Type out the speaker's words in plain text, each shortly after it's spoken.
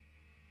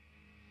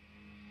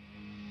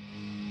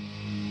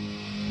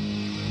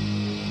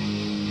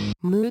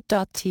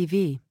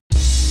Mood.tv.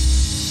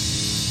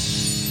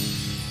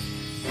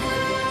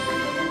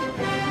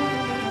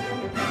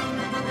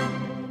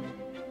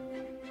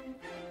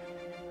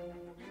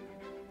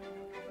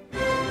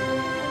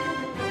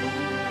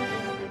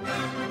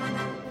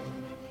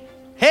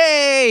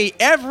 Hey,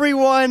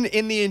 everyone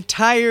in the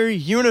entire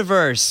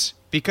universe,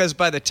 because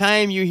by the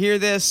time you hear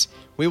this,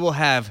 we will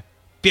have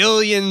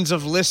billions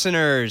of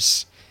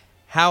listeners.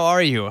 How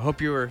are you? I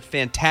hope you were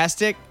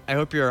fantastic. I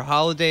hope your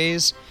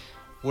holidays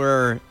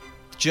were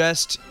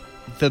just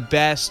the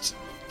best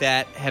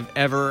that have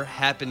ever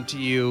happened to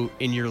you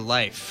in your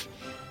life.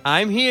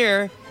 I'm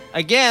here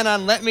again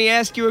on Let Me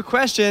Ask You a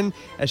Question,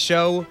 a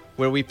show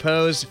where we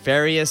pose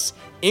various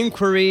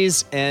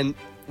inquiries and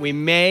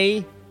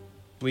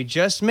we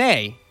just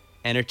may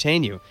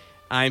entertain you.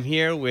 I'm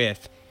here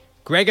with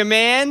Greg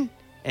Man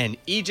and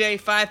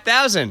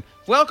EJ5000.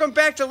 Welcome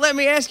back to Let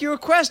Me Ask You a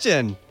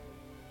Question.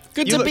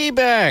 Good to be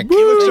back.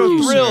 You look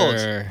so thrilled.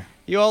 Sir.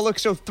 You all look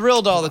so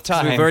thrilled all the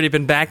time. We've already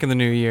been back in the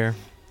new year.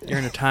 You're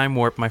in a time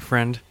warp, my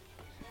friend.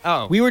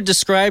 Oh. We were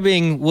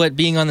describing what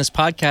being on this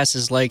podcast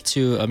is like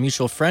to a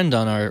mutual friend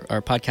on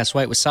our podcast,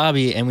 White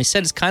Wasabi, and we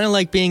said it's kind of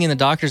like being in the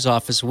doctor's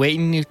office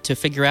waiting to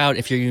figure out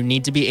if you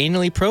need to be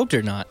anally probed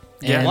or not.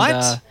 Yeah. And,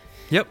 What?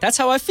 Yep. That's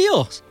how I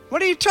feel.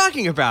 What are you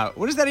talking about?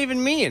 What does that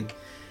even mean?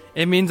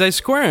 It means I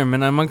squirm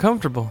and I'm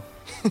uncomfortable.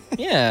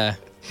 Yeah.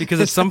 Because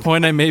at some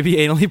point I may be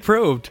anally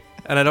probed,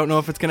 and I don't know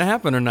if it's going to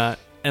happen or not.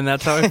 And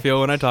that's how I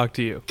feel when I talk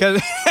to you.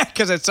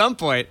 Because at some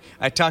point,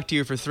 I talked to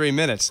you for 3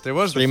 minutes. There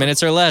was 3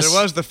 minutes or less. There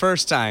was the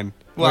first time.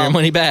 Want your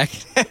money back.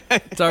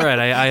 It's all right.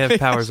 I have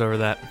powers over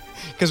that.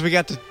 Because we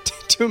got to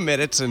 2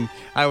 minutes and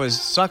I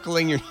was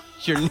suckling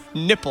your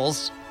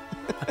nipples.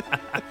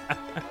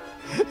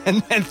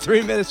 And then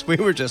 3 minutes, we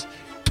were just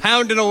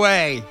pounding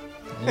away.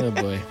 Oh,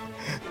 boy.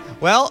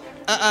 Well,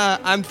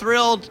 I'm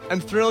thrilled. I'm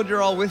thrilled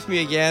you're all with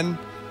me again.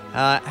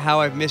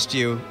 How I've missed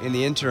you in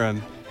the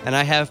interim. And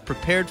I have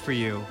prepared for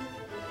you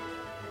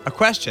a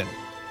question.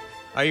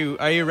 Are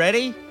you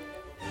ready?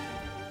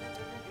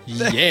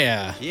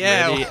 Yeah.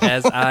 Yeah. Ready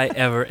as I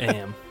ever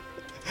am.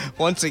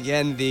 Once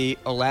again, the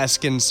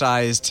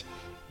Alaskan-sized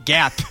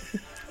gap.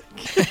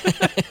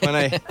 when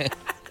I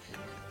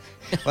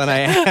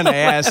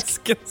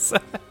ask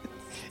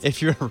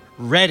if you're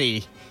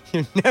ready,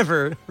 you're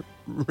never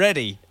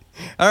ready.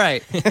 All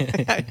right.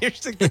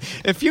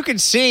 If you can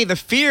see the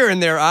fear in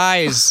their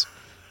eyes,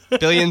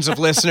 billions of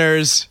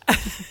listeners,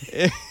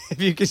 if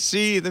you can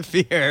see the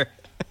fear.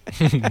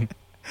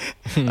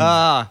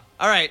 All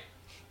right.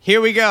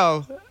 Here we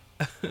go.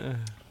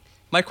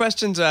 My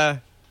question's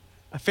a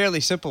fairly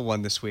simple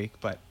one this week,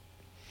 but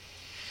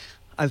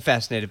I'm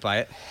fascinated by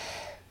it.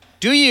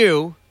 Do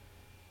you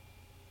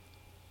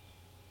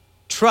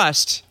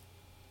trust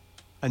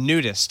a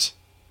nudist?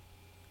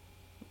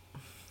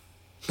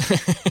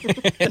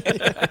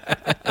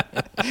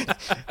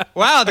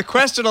 Wow, the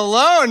question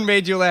alone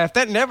made you laugh.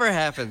 That never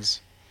happens.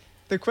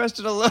 The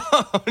question alone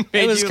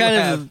made you laugh. It was kind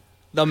of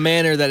the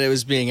manner that it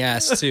was being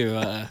asked, too,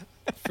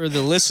 for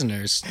the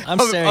listeners. I'm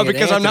staring at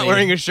because I'm not Anthony.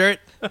 wearing a shirt?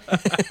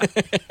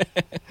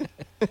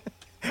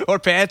 Or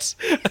pants?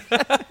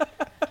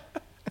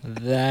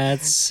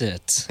 That's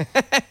it.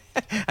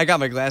 I got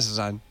my glasses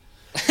on.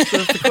 So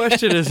if the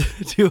question is,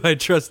 do I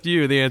trust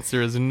you? The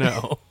answer is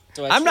no.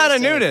 I'm not a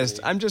nudist.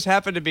 I'm just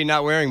happen to be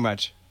not wearing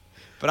much.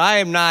 But I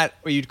am not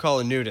what you'd call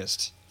a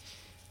nudist.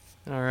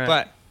 All right.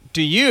 But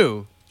do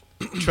you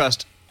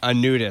trust a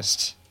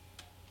nudist?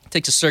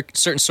 Takes a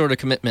certain sort of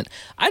commitment.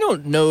 I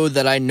don't know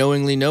that I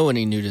knowingly know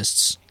any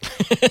nudists.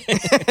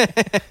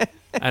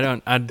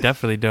 I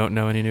definitely don't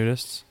know any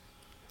nudists.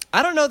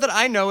 I don't know that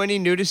I know any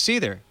nudists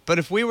either. But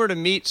if we were to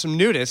meet some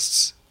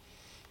nudists,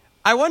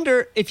 I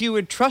wonder if you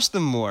would trust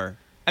them more.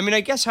 I mean, I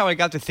guess how I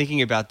got to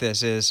thinking about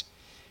this is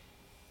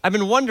I've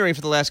been wondering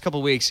for the last couple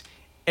of weeks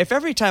if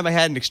every time I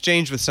had an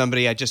exchange with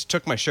somebody, I just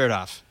took my shirt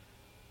off.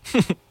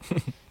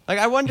 Like,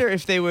 I wonder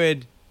if they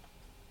would...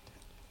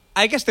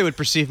 I guess they would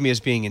perceive me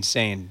as being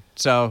insane.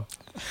 So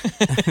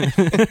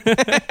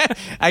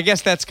I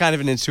guess that's kind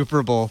of an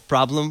insuperable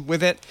problem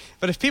with it.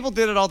 But if people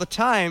did it all the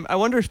time, I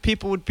wonder if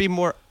people would be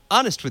more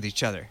honest with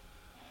each other.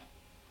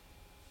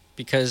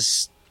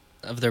 Because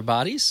of their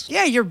bodies?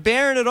 Yeah, you're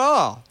bearing it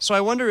all. So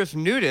I wonder if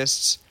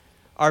nudists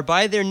are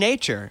by their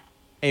nature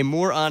a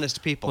more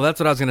honest people. Well,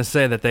 that's what I was going to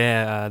say, that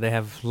they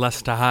have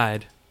less to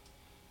hide.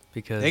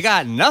 Because they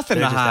got nothing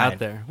they're to just hide out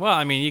there. Well,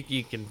 I mean,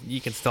 you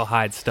can still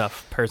hide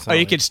stuff personally. Oh,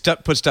 you could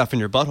put stuff in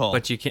your butthole.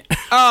 But you can't.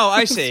 Oh,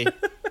 I see.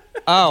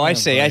 Oh, I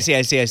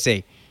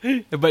see.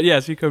 But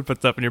yes, you could put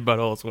stuff in your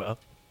butthole as well.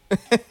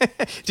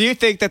 Do you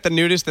think that the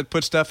nudist that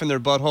puts stuff in their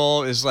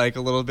butthole is like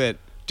a little bit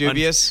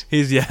dubious?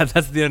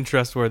 That's the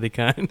untrustworthy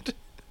kind.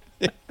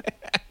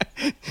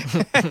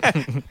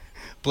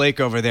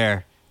 Blake over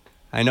there,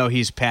 I know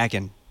he's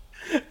packing.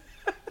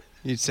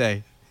 You'd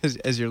say,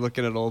 as you're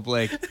looking at old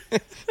Blake.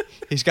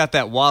 He's got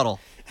that waddle.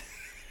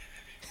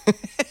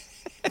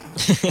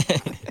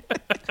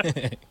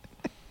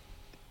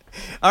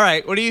 All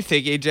right, what do you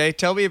think, AJ?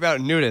 Tell me about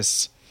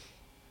nudists.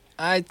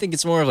 I think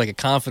it's more of like a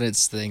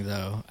confidence thing,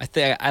 though.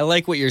 I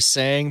like what you're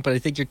saying, but I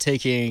think you're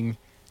taking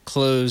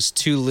clothes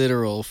too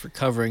literal for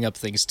covering up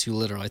things too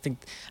literal. I think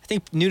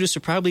nudists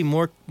are probably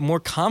more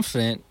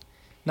confident,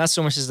 not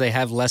so much as they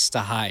have less to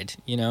hide.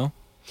 You know.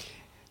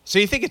 So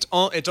you think it's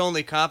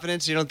only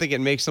confidence? You don't think it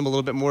makes them a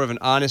little bit more of an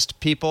honest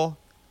people?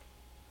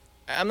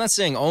 I'm not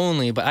saying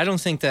only, but I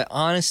don't think that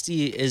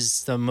honesty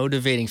is the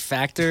motivating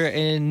factor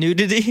in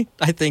nudity.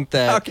 I think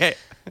that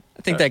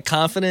that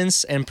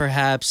confidence and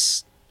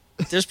perhaps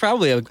there's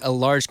probably a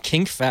large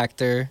kink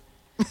factor.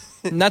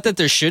 Not that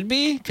there should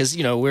be, because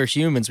we're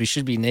humans, we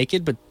should be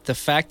naked. But the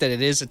fact that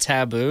it is a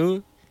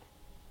taboo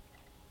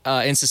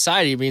in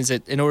society means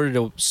that in order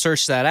to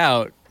search that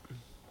out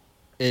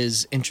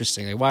is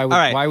interesting. Like,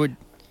 why would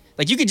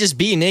like you could just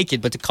be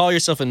naked, but to call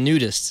yourself a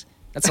nudist,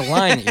 that's a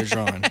line that you're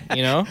drawing.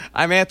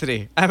 I'm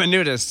Anthony. I'm a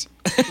nudist.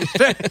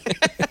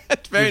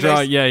 Very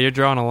nice. Yeah, you're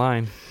drawing a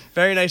line.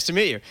 Very nice to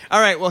meet you. All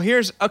right. Well,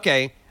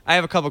 I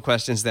have a couple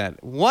questions then.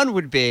 One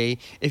would be,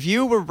 if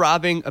you were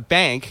robbing a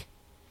bank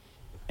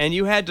and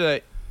you had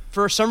to,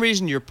 for some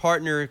reason, your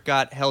partner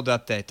got held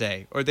up that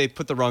day or they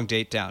put the wrong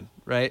date down,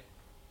 right?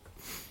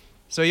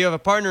 So you have a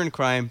partner in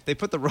crime. They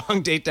put the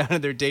wrong date down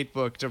in their date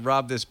book to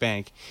rob this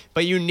bank,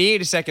 but you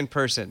need a second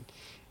person.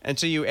 And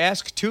so you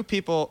ask two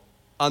people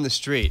on the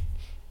street,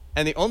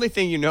 and the only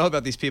thing you know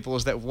about these people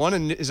is that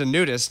one is a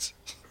nudist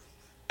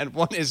and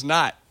one is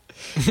not.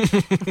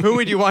 Who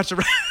would you want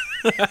to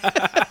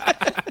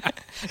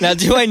Now,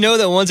 do I know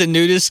that one's a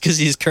nudist because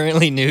he's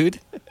currently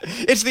nude?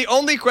 It's the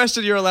only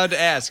question you're allowed to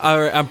ask.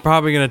 I'm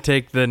probably going to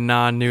take the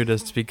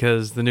non-nudist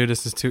because the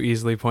nudist is too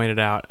easily pointed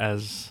out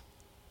as,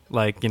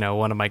 like,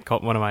 one of my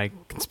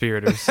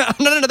conspirators.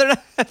 No, they're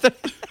not.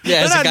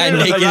 Yeah, it's a guy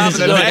naked.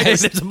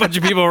 There's a bunch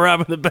of people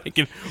robbing the bank,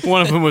 and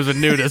one of them was a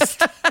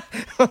nudist.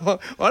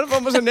 One of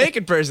them was a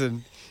naked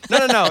person.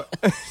 No.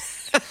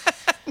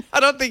 I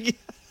don't think.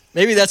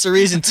 Maybe that's a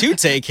reason to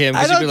take him.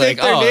 I don't think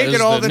they're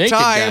naked all the naked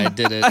time. Guy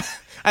did it.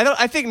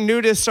 I think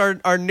nudists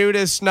are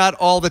nudists not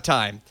all the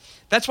time.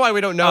 That's why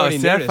we don't know any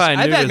nudists.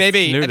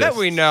 I bet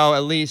we know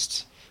at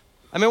least.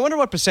 I wonder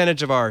what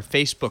percentage of our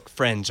Facebook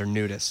friends are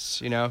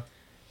nudists.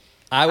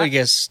 I would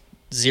guess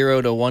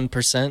 0 to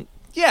 1%.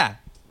 Yeah,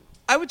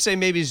 I would say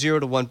maybe 0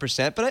 to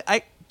 1%, but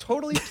I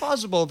totally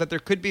plausible that there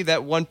could be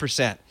that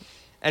 1%.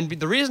 And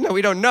the reason that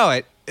we don't know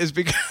it is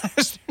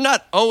because they're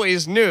not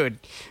always nude.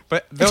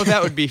 But though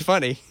that would be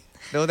funny,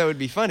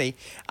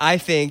 I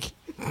think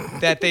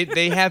that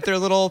they have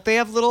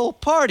little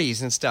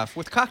parties and stuff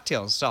with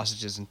cocktails,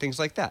 sausages, and things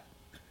like that.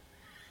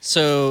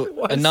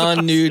 So a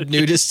non-nude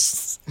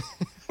nudist.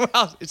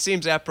 Well, it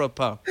seems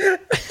apropos.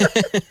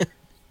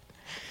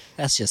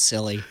 That's just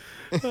silly.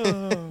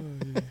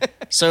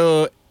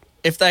 So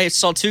if I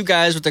saw two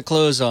guys with their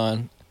clothes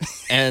on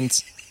and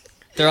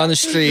they're on the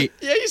street.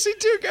 Yeah, you see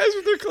two guys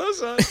with their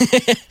clothes on.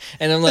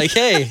 And I'm like,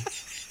 hey,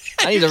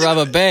 I need to rob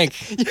a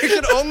bank. You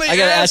can only I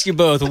got to ask you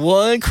both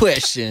one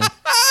question.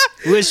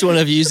 Which one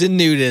of you is a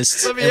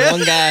nudist? One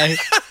guy.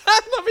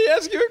 Let me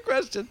ask you a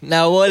question.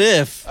 Now, what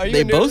if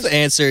they both nudist?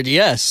 answered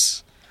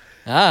yes?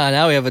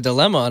 Now we have a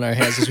dilemma on our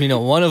hands because we know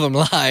one of them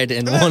lied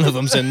and one of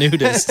them's a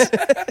nudist.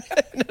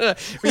 No.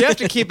 We have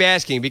to keep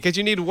asking because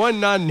you need one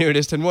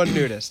non-nudist and one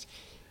nudist.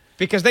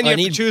 Because then you have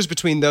to choose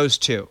between those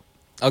two.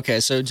 Okay,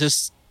 so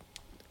just...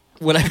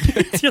 You're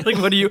like,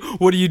 what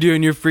do you do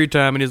in your free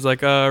time? And he's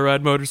like, I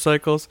ride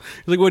motorcycles.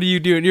 He's like, what do you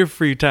do in your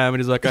free time?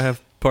 And he's like, I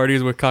have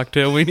parties with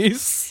cocktail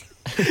weenies.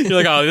 You're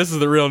like, oh, this is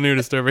the real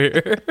nudist over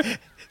here.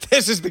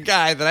 This is the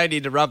guy that I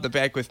need to rob the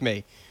bank with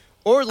me.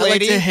 Or lady. I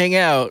like to hang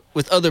out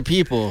with other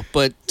people,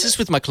 but just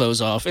with my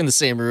clothes off in the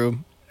same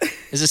room.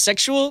 Is it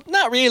sexual?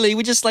 Not really.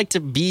 We just like to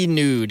be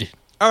nude.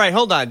 All right,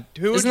 hold on.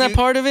 Isn't that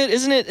part of it?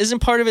 Isn't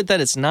part of it that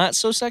it's not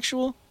so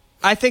sexual?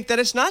 I think that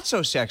it's not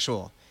so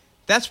sexual.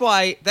 That's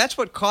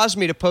what caused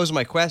me to pose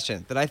my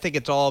question, that I think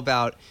it's all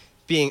about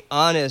being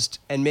honest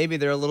and maybe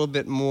they're a little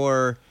bit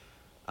more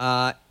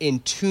in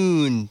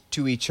tune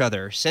to each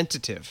other,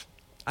 sensitive.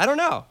 I don't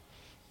know.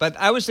 But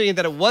I was thinking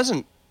that it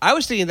wasn't. I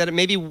was thinking that it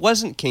maybe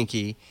wasn't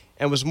kinky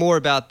and was more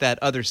about that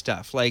other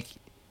stuff, like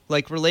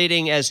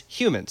relating as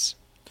humans.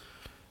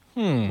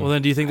 Well,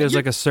 then do you think there's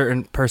like a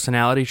certain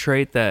personality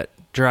trait that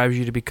drives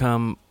you to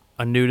become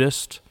a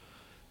nudist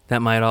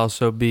that might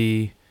also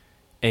be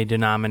a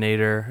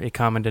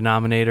common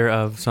denominator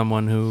of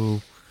someone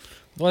who...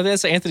 Well,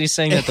 that's Anthony's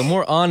saying that the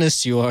more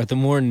honest you are, the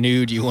more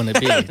nude you want to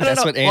be.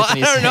 That's what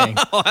Anthony's saying.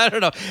 I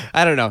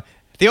don't know.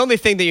 The only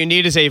thing that you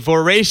need is a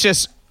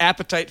voracious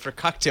appetite for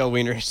cocktail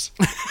wieners.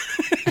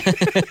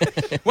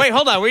 Wait,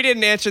 hold on. We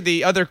didn't answer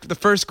the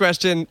first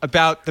question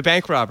about the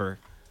bank robber.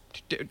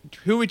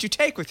 Who would you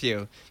take with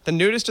you? The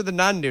nudist or the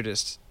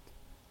non-nudist?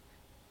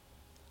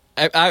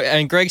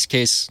 In Greg's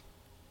case,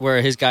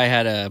 where his guy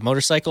had a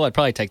motorcycle, I'd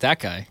probably take that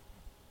guy.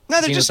 No,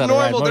 they're just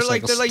normal. They're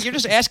like you're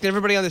just asking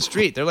everybody on the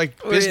street. They're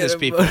like business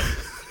people.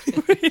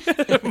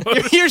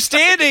 You're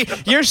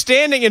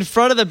standing in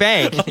front of the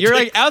bank. You're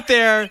like out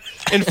there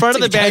in front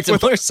of the bank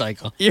with a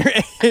motorcycle.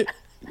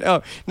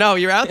 No,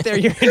 you're out there.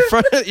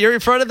 You're in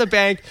front of the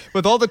bank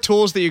with all the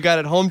tools that you got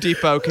at Home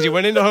Depot because you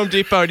went into Home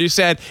Depot and you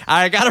said,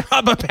 "I got to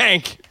rob a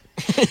bank."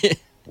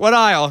 What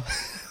aisle?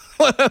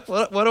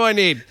 What do I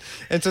need?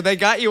 And so they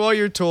got you all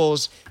your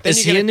tools. Then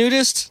Is he a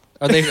nudist?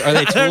 Are they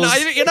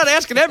tools? You're not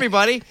asking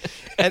everybody.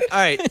 And, all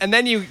right, and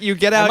then you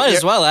get out. I might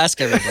as well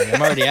ask everybody.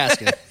 I'm already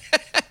asking.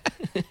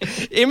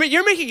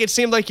 You're making it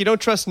seem like you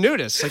don't trust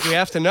nudists. Like you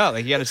have to know.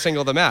 Like you got to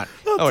single them out.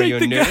 Are you a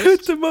nudist? Guy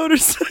with the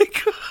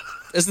motorcycle.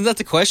 Isn't that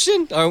the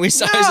question? Are we?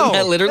 Isn't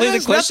that literally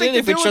the question?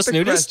 If we trust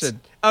nudists?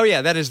 Oh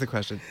yeah, that is the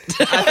question.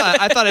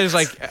 I thought it was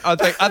like I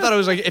thought it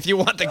was like if you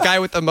want the guy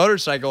with the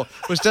motorcycle,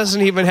 which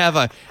doesn't even have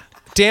a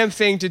damn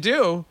thing to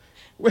do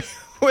with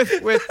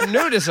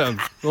nudism.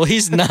 Well,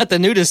 he's not the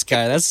nudist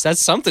guy. That's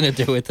something to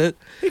do with it.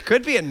 He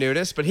could be a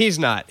nudist, but he's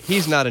not.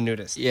 He's not a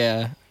nudist.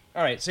 Yeah.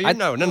 All right. So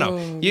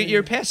no.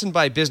 You're passing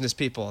by business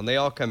people, and they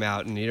all come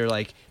out, and you're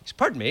like,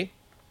 "Pardon me,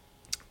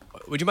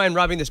 would you mind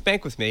robbing this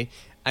bank with me?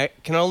 I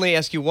can only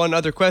ask you one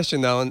other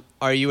question, though. And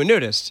are you a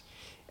nudist?"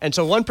 And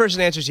so one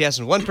person answers yes,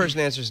 and one person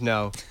answers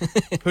no.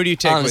 Who do you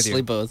take with you?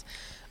 Honestly, both.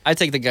 I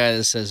take the guy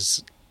that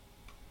says,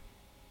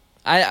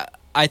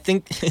 I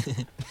think,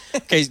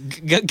 okay,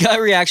 gut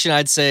reaction,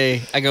 I'd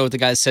say I go with the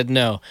guy that said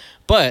no.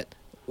 But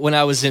when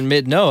I was in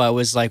mid-no, I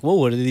was like, well,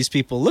 what do these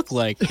people look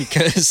like?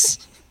 Because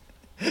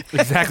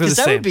exactly the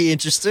same. That would be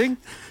interesting.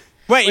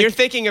 Wait, you're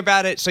thinking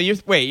about it. So you're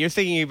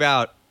thinking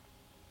about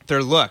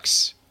their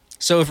looks.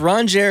 So if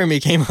Ron Jeremy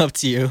came up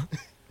to you and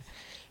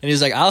he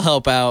was like, I'll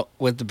help out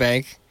with the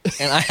bank,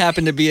 and I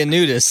happen to be a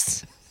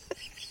nudist,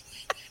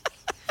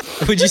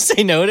 would you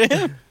say no to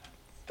him?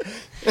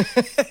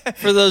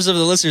 For those of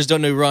the listeners who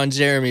don't know who Ron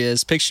Jeremy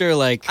is, picture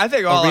like I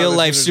think all a real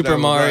life Super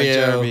Mario.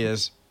 Ron Jeremy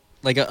is.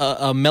 Like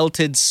a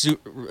melted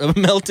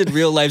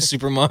real life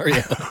Super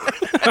Mario.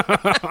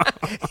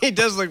 He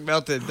does look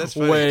melted. That's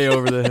funny. Way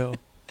over the hill.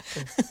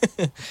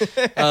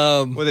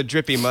 With a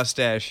drippy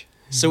mustache.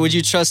 So would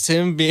you trust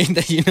him, being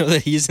that you know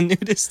that he's a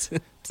nudist,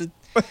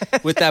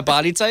 with that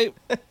body type?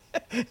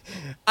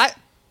 I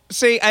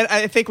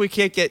think we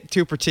can't get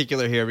too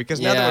particular here because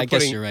now that we're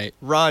putting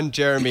Ron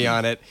Jeremy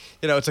on it,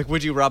 it's like,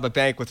 would you rob a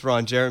bank with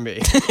Ron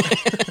Jeremy?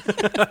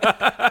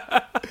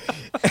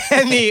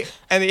 and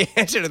the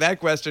answer to that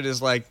question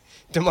is like,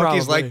 do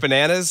monkeys like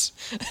bananas?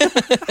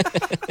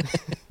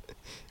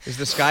 Is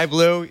the sky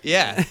blue?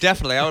 Yeah,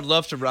 definitely. I would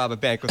love to rob a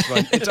bank with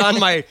Ron. It's on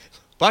my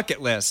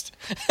bucket list.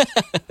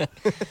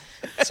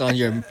 It's on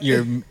your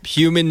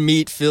human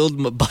meat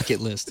filled bucket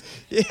list.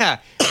 Yeah.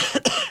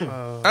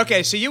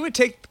 Okay, so you would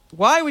take.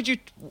 Why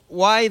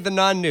the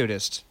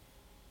non-nudist?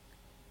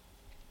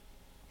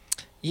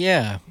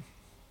 Yeah.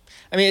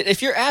 I mean,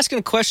 if you're asking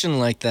a question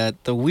like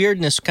that, the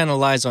weirdness kind of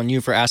lies on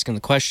you for asking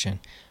the question.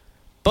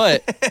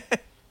 But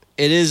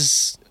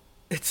it's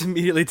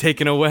immediately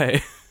taken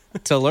away.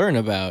 To learn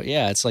about.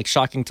 Yeah, it's like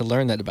shocking to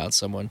learn that about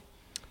someone.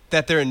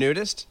 That they're a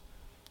nudist?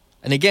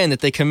 And again, that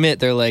they commit,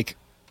 they're like,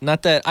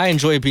 not that I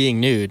enjoy being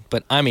nude,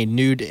 but I'm a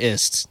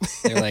nudist.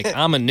 They're like,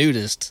 I'm a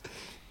nudist.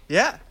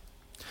 Yeah.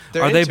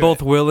 Are they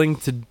both willing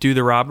to do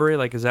the robbery?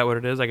 Like, is that what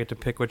it is? I get to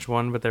pick which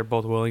one, but they're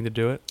both willing to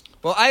do it?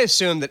 Well, I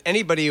assume that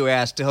anybody who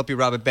asked to help you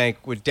rob a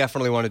bank would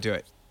definitely want to do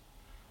it.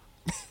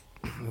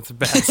 That's a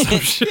bad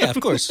assumption. Yeah, of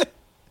course.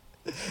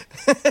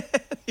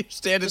 You're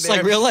standing just there.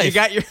 like real life. You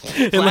got your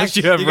unless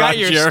you have got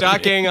your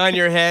stocking on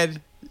your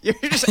head. You're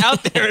just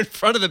out there in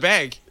front of the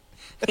bank.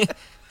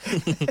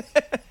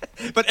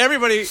 But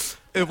everybody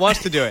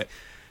wants to do it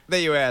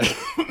that you ask.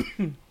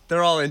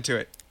 They're all into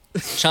it.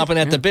 Chomping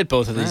at the bit,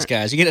 both of these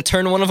guys. You're going to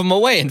turn one of them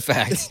away, in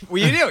fact.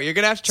 Well, you do. You're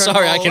going to have to turn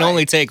Sorry, them all I can away.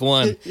 only take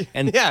one.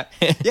 And yeah.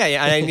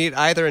 I need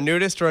either a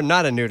nudist or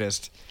not a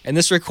nudist. And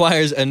this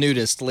requires a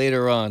nudist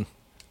later on.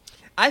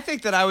 I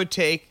think that I would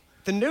take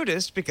the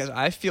nudist because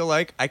I feel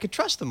like I could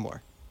trust them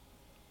more.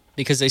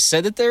 Because they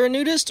said that they're a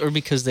nudist, or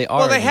because they are?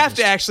 Well, they have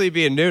to actually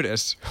be a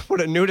nudist.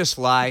 Would a nudist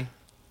lie?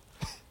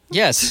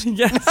 Yes.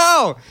 Yes.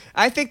 No,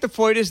 I think the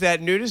point is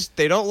that nudists,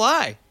 they don't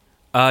lie.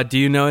 Do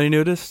you know any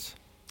nudists?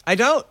 I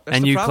don't. That's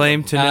and the you problem.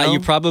 claim to know? You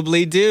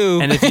probably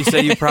do. And if you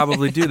say you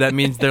probably do, that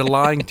means they're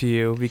lying to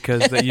you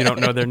because you don't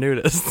know they're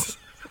nudists.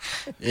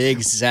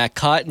 Exact.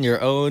 Caught in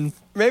your own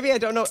Maybe I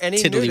don't know any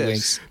tiddlywinks.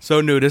 nudists.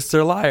 So nudists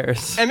are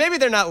liars. And maybe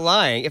they're not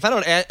lying. If I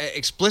don't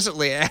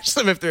explicitly ask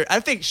them if they're... I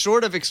think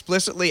short of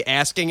explicitly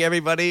asking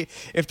everybody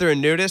if they're a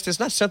nudist,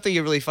 it's not something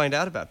you really find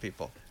out about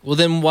people. Well,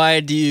 then why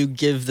do you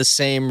give the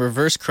same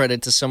reverse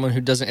credit to someone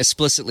who doesn't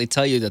explicitly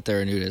tell you that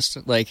they're a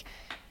nudist? Like,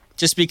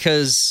 just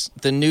because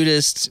the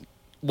nudist,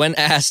 when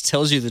asked,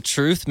 tells you the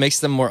truth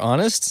makes them more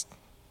honest?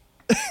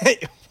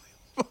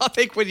 Well, I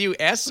think when you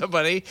ask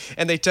somebody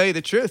and they tell you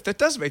the truth, that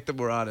does make them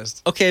more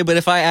honest. Okay, but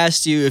if I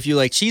asked you if you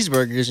like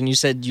cheeseburgers and you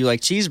said you like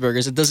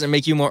cheeseburgers, it doesn't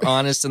make you more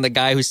honest than the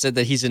guy who said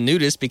that he's a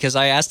nudist because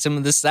I asked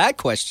him that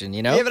question,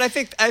 you know? Yeah, but I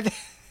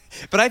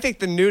think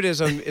the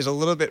nudism is a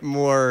little bit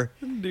more...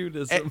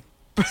 Nudism.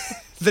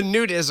 The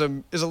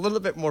nudism is a little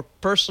bit more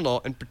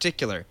personal and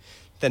particular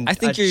than a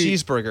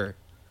cheeseburger.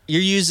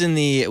 You're using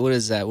the... What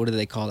is that? What do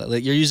they call it?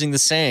 Like, you're using the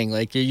saying.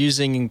 Like,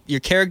 you're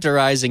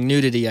characterizing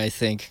nudity, I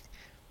think.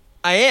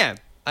 I am.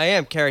 I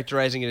am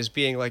characterizing it as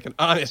being like an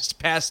honest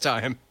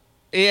pastime.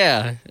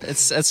 Yeah,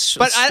 it's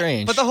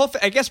strange. But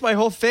I guess my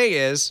whole thing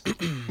is,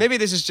 maybe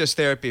this is just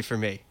therapy for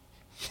me.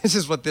 This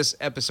is what this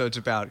episode's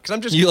about. Because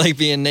I'm just you like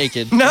being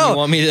naked. No, you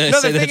want me to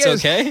say that's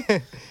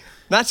okay?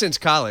 Not since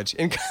college.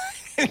 In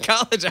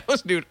college, I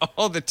was nude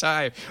all the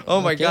time.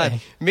 Oh my God,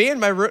 me and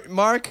my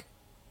Mark.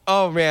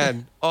 Oh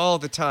man, all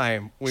the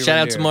time. Shout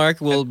out to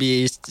Mark. We'll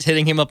be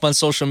hitting him up on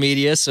social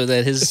media so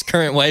that his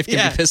current wife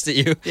can be pissed at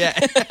you. Yeah.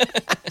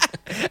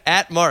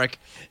 At Mark.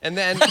 And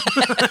then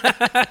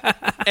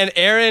and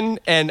Aaron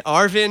and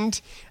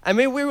Arvind. I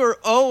mean, we were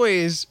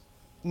always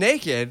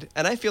naked,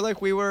 and I feel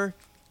like we were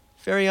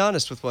very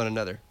honest with one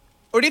another.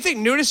 Or do you think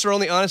nudists are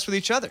only honest with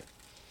each other?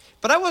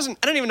 But I don't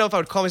even know if I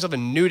would call myself a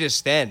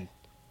nudist then.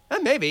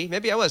 Maybe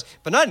I was,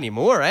 but not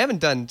anymore. I haven't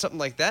done something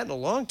like that in a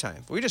long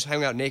time. We just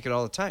hung out naked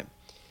all the time.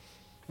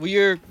 Well,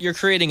 you're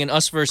creating an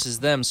us versus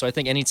them, so I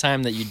think any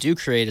time that you do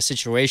create a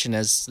situation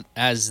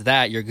as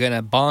that, you're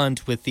gonna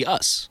bond with the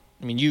us.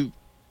 I mean,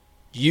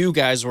 you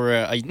guys were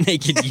a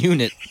naked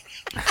unit,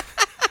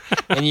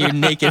 and you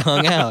naked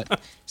hung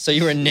out, so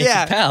you were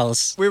naked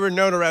pals. We were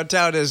known around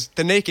town as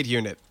the naked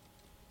unit.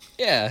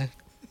 Yeah,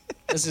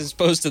 as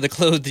opposed to the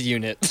clothed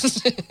unit.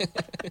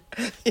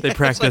 They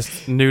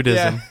practiced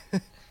nudism. Yeah.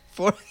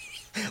 A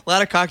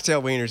lot of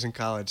cocktail wieners in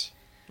college.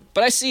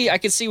 But I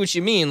could see what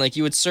you mean. Like,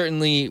 you would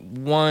certainly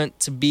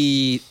want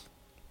you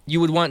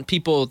would want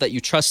people that you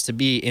trust to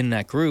be in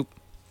that group.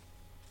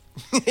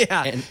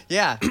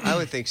 Yeah, I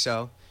would think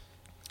so.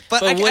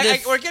 But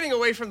we're getting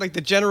away from like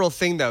the general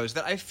thing, though, is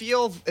that I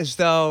feel as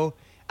though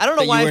I don't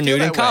know why you were I feel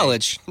nude that in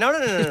college. No.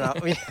 I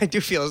mean, I do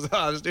feel as though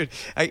I was nude.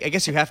 I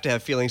guess you have to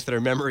have feelings that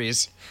are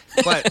memories,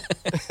 but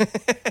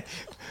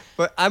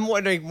but I'm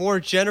wondering more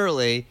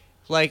generally,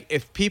 like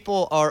if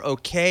people are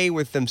okay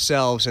with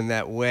themselves in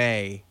that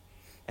way.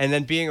 And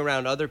then being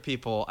around other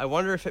people, I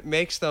wonder if it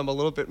makes them a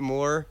little bit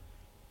more.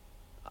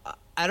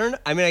 I don't know.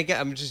 I mean,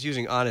 I'm just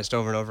using honest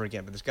over and over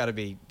again, but there's got to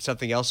be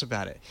something else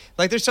about it.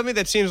 Like, there's something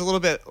that seems a little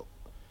bit.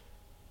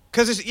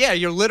 Because,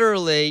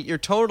 you're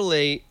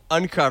totally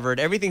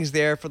uncovered. Everything's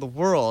there for the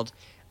world.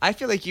 I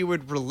feel like you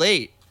would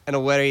relate in a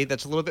way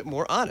that's a little bit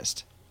more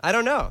honest. I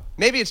don't know.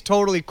 Maybe it's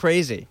totally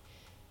crazy.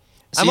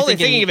 So I'm only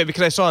thinking of it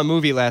because I saw a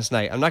movie last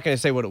night. I'm not going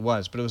to say what it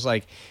was, but it was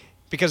like,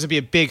 because it'd be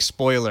a big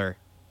spoiler.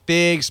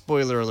 Big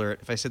spoiler alert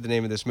if I said the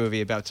name of this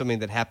movie about something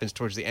that happens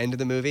towards the end of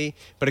the movie,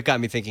 but it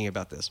got me thinking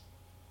about this.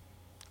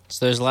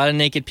 So there's a lot of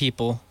naked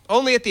people.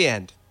 Only at the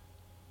end.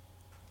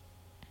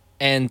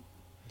 And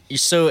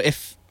so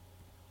if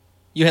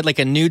you had like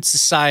a nude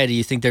society,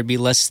 you think there'd be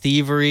less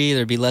thievery,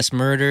 there'd be less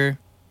murder?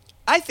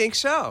 I think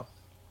so.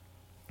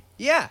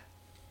 Yeah,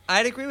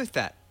 I'd agree with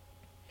that.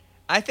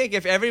 I think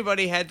if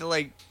everybody had to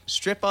like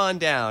strip on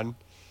down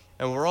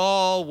and we're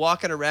all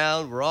walking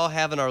around, we're all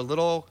having our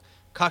little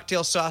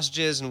cocktail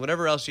sausages and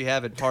whatever else you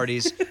have at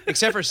parties,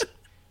 except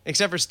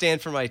for Stan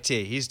from IT.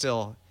 He's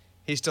still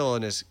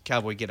in his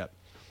cowboy getup,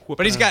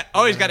 but he's got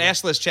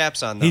assless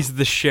chaps on though. He's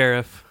the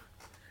sheriff.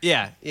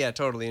 Yeah,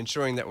 totally,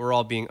 ensuring that we're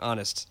all being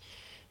honest.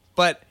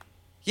 But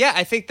yeah,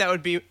 I think that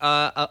would be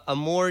a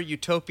more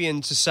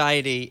utopian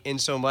society in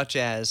so much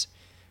as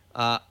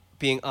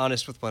being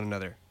honest with one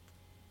another.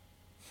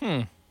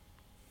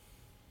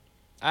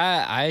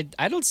 I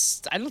don't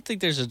think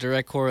there's a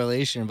direct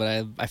correlation,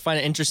 but I find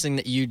it interesting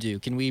that you do.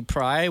 Can we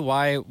pry?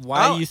 Why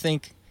do you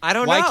think? I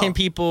don't know. Why can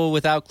people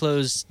without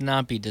clothes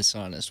not be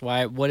dishonest?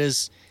 Why? What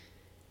is?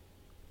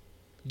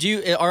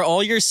 Are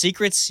all your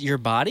secrets your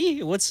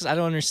body? I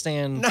don't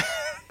understand.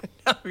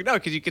 No,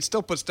 because you could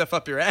still put stuff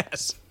up your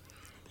ass.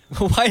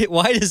 Why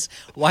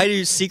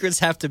do secrets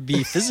have to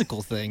be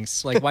physical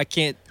things? Like, why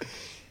can't?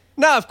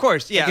 No, of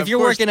course, yeah. Like if you're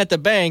working at the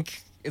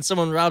bank and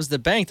someone robs the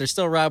bank, they're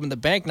still robbing the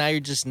bank. Now you're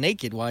just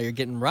naked while you're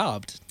getting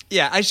robbed.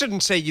 Yeah, I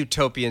shouldn't say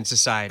utopian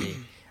society.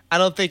 I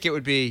don't think it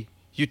would be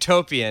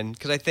utopian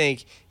because I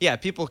think,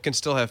 people can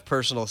still have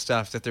personal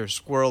stuff that they're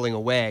squirreling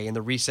away in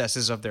the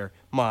recesses of their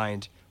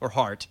mind or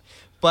heart.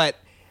 But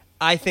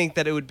I think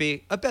that it would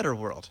be a better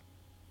world.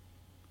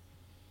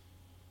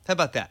 How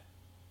about that?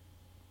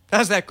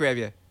 How's that grab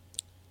you?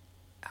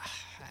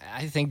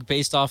 I think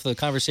based off the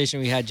conversation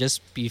we had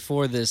just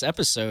before this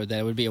episode, that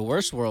it would be a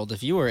worse world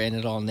if you were in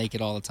it all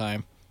naked all the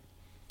time.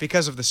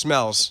 Because of the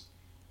smells.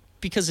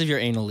 Because of your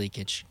anal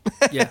leakage.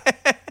 Yeah.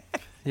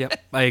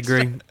 Yep, I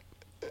agree.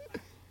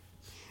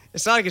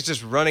 It's not like it's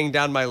just running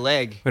down my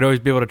leg. We'd always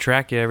be able to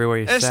track you everywhere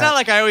you sat. It's not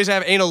like I always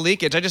have anal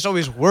leakage. I just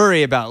always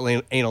worry about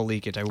anal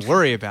leakage. I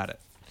worry about it.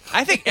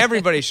 I think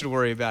everybody should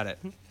worry about it.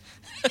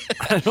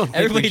 I don't think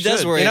Everybody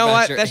does worry about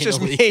what? your That's anal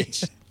just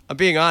leakage. me. I'm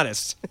being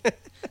honest.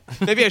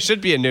 Maybe I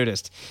should be a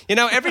nudist.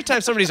 Every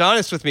time somebody's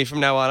honest with me from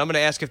now on, I'm going to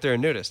ask if they're a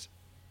nudist.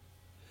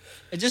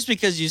 And just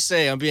because you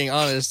say I'm being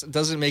honest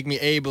doesn't make me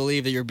A,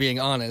 believe that you're being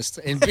honest,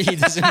 and B,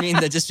 doesn't mean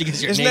that just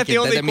because you're Isn't naked, that the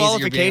only that means that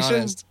you're being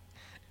qualification?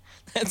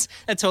 honest.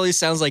 That totally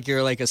sounds like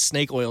you're like a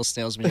snake oil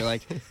salesman. You're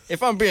like,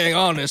 if I'm being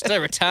honest,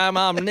 every time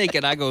I'm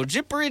naked, I go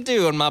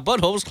jippery-doo and my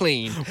butthole's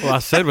clean. Well, I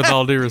said with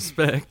all due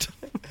respect.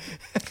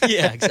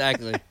 Yeah,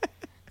 exactly.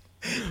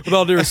 With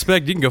all due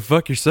respect, you can go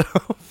fuck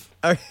yourself.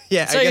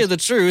 Yeah, to tell you the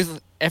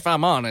truth, if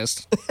I'm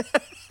honest.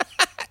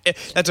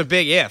 That's a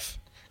big if.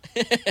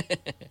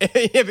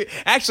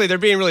 Actually, they're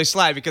being really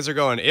sly because they're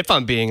going, if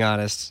I'm being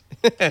honest.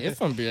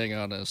 If I'm being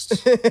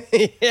honest.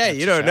 Yeah,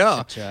 you don't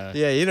know.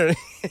 Yeah, you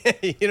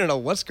don't know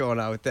what's going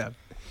on with them.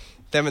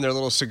 Them and their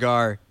little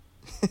cigar.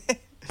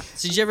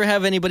 So did you ever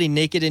have anybody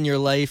naked in your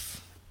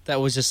life that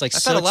was just like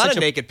I've had a lot of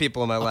naked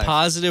people in my life.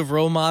 Positive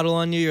role model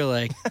on you? You're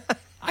like,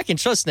 I can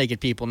trust naked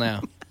people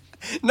now.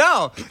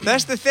 No,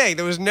 that's the thing.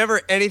 There was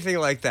never anything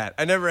like that.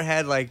 I never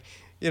had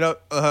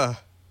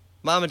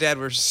Mom and Dad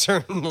were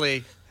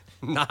certainly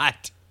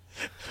not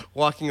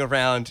walking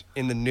around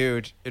in the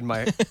nude in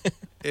my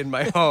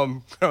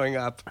home growing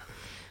up.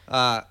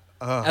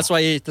 That's why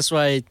you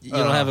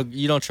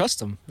don't trust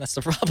them. That's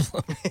the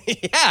problem.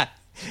 Yeah,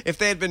 if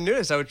they had been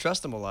nudists, I would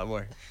trust them a lot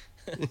more.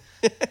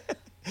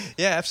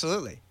 Yeah,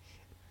 absolutely.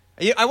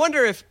 I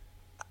wonder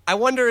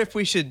if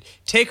we should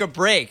take a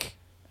break.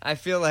 I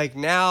feel like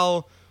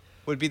now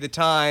would be the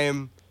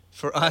time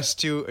for us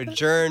to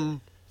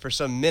adjourn for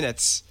some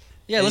minutes.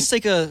 Yeah, let's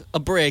take a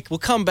break. We'll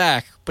come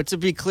back, but to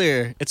be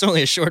clear, it's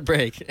only a short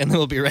break, and then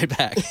we'll be right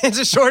back. It's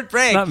a short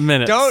break. Not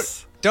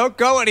minutes. Don't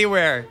go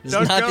anywhere. It's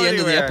not the end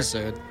of the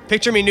episode.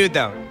 Picture me nude,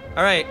 though.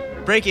 All right,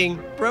 broken.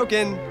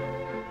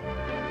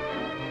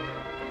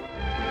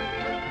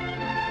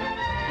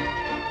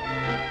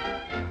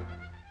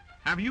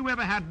 Have you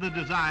ever had the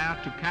desire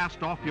to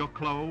cast off your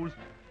clothes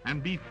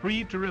and be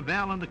free to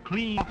revel in the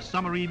clean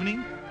summer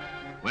evening?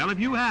 Well, if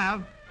you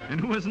have, and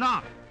who has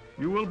not,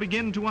 you will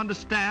begin to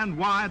understand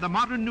why the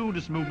modern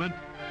nudist movement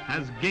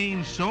has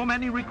gained so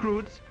many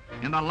recruits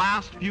in the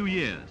last few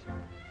years.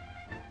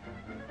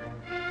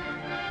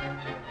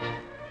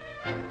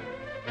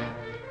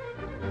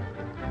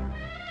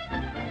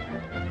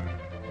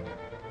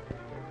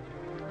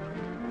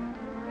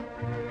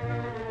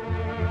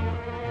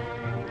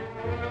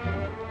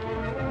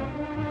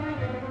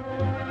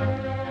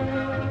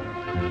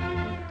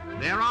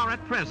 There are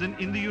at present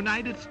in the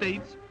United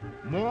States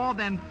more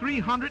than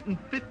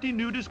 350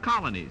 nudist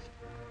colonies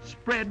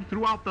spread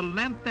throughout the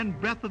length and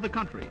breadth of the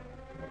country.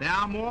 There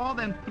are more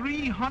than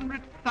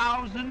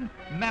 300,000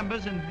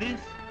 members in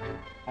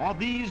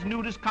these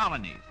nudist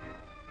colonies.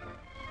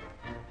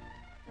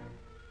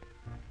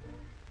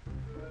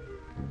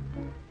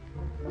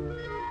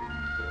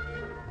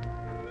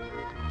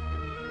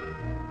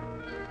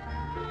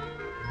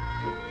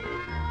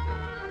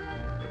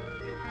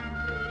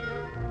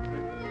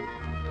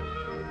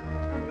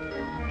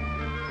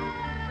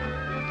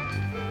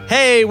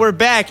 Hey, we're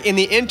back. In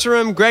the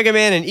interim,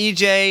 Gregaman and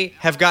EJ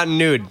have gotten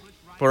nude.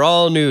 We're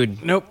all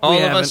nude. Nope, all we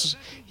of haven't. us.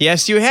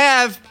 Yes, you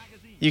have.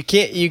 You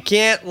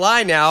can't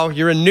lie now.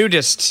 You're a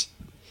nudist.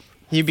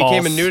 You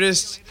became a False.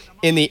 nudist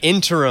in the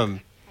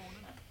interim.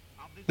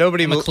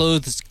 Nobody. I'm a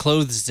clothesist. You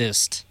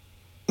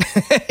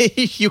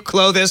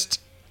clothist.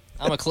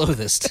 I'm a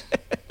clothist.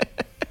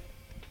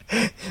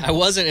 I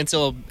wasn't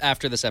until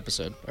after this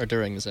episode, or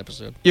during this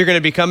episode. You're going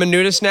to become a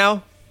nudist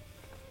now?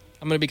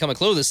 I'm going to become a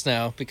clothist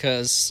now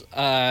because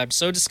I'm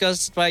so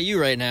disgusted by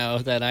you right now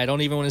that I don't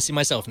even want to see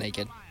myself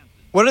naked.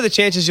 What are the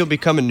chances you'll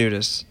become a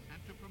nudist?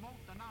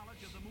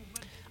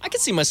 I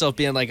could see myself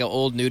being like an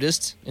old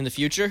nudist in the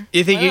future.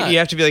 You think Why not? you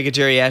have to be like a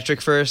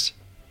geriatric first?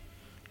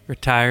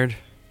 Retired.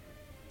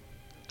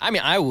 I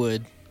mean, I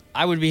would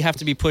have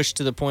to be pushed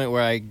to the point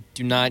where I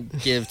do not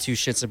give two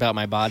shits about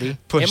my body.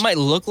 Pushed. It might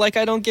look like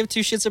I don't give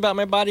two shits about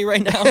my body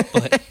right now,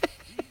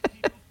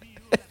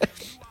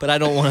 but I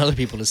don't want other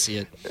people to see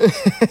it.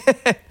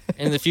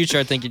 In the future,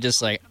 I think you're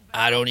just like,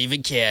 I don't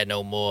even care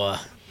no more.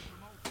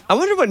 I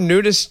wonder what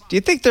nudists... Do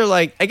you think they're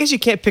like... I guess you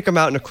can't pick them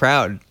out in a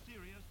crowd.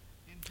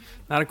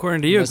 Not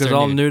according to you, Unless because they're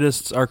all nude.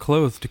 nudists are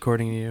clothed,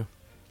 according to you.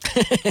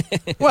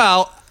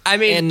 Well, I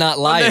mean... And not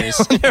liars.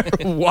 When they're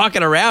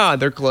walking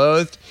around, they're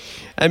clothed.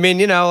 I mean,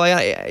 you know,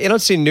 you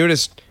don't see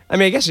nudists... I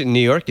mean, I guess in New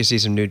York you see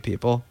some nude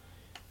people.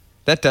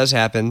 That does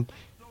happen.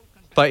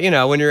 But, you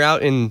know, when you're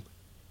out in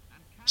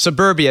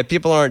suburbia,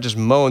 people aren't just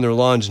mowing their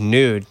lawns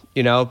nude,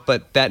 you know?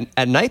 But that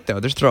at night, though,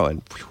 they're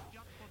throwing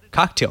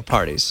cocktail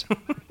parties. Do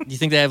you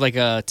think they have like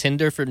a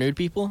Tinder for nude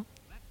people?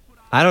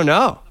 I don't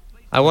know.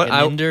 A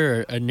Ninder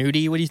or a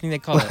nudie? What do you think they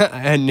call it?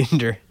 A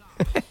Ninder.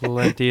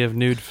 Plenty of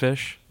nude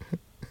fish.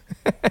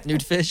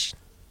 Nude fish?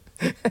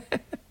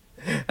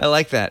 I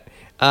like that.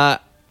 I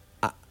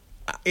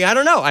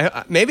don't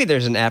know. Maybe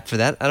there's an app for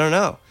that. I don't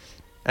know.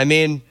 I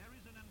mean,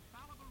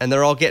 and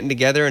they're all getting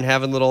together and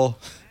having little...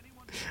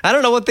 I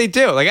don't know what they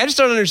do. Like, I just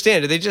don't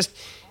understand. Do they just...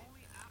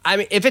 I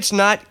mean, if it's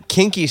not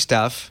kinky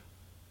stuff,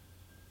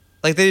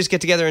 like they just get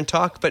together and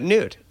talk, but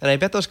nude. And I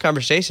bet those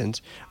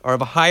conversations are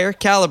of a higher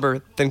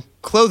caliber than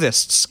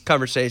clothists'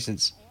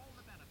 conversations.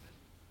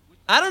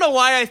 I don't know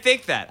why I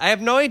think that. I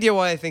have no idea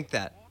why I think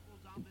that.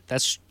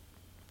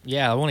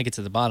 Yeah, I want to get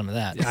to the bottom of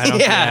that.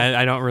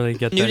 I don't really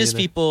get that Nudist either.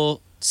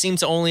 people seem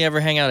to only ever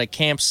hang out at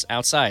camps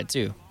outside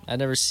too.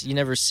 You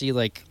never see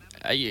like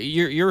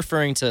you're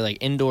referring to like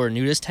indoor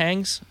nudist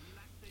hangs.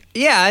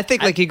 Yeah, I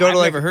think like you go I've to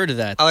like never heard of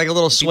that. like a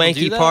little Do people do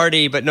swanky that?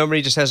 party, but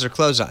nobody just has their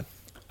clothes on.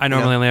 I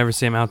normally only ever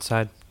see them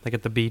outside. like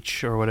at the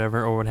beach or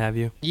whatever or what have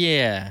you.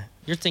 Yeah,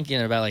 you're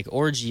thinking about like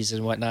orgies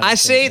and whatnot. I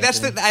say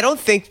I don't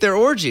think they're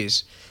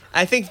orgies.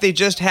 I think they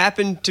just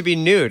happen to be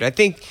nude. I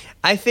think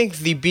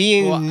the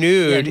being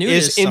nude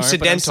is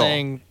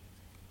incidental.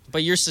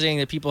 But you're saying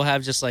that people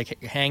have just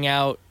like hang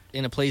out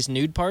in a place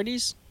nude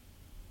parties?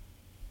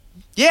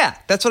 Yeah,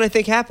 that's what I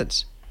think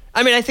happens.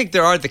 I mean, I think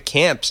there are the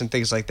camps and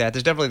things like that.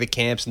 There's definitely the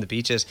camps and the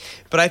beaches.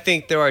 But I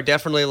think there are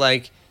definitely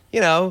like,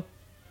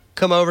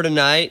 come over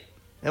tonight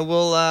and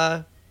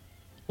we'll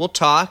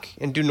talk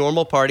and do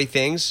normal party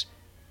things,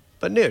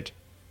 but nude.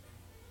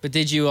 But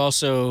did you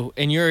also,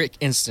 in your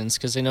instance,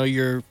 because I know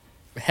you're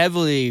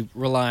heavily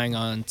relying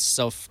on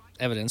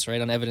self-evidence, right?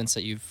 On evidence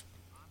that you've...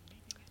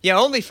 Yeah,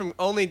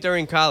 only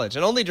during college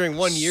and only during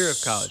 1 year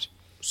of college.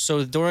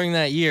 So during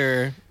that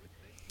year,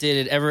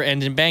 did it ever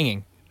end in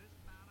banging?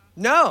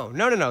 No.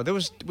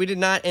 We did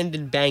not end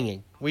in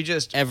banging. We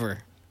just... Ever?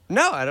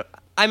 No, I don't...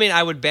 I mean,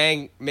 I would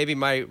bang maybe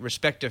my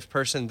respective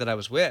person that I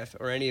was with,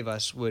 or any of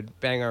us would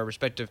bang our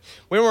respective...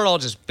 We weren't all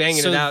just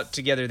banging it out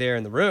together there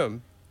in the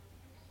room.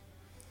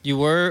 You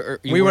were? Or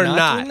we were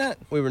not doing that?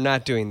 We were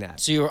not doing that.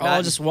 So you were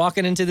all just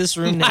walking into this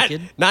room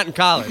naked? Not in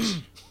college.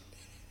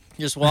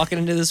 You're just walking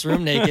into this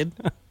room naked?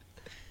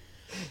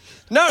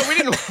 No, we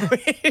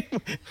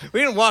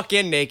didn't walk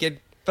in naked.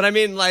 But I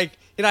mean, like,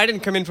 I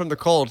didn't come in from the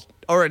cold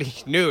already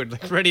nude,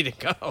 like ready to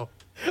go.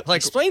 Like,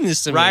 explain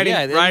this to me.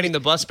 Riding the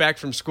bus back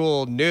from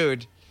school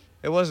nude.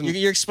 It wasn't.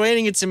 You're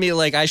explaining it to me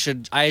like I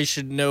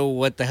should know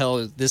what the hell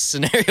is this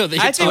scenario that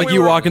you're talking about.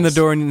 You walk in the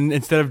door and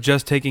instead of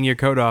just taking your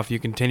coat off, you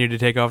continue to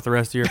take off the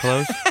rest of your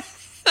clothes.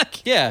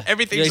 Yeah,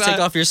 everything's you take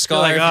off your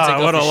scarf. You're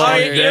like, what a long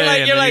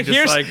day. You're like,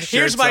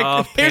 here's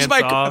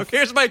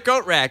my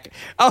coat rack.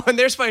 Oh, and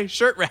there's my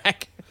shirt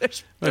rack.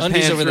 There's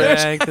undies over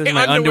there. There's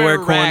my underwear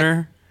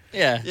corner.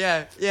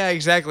 Yeah,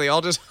 exactly.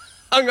 All just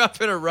hung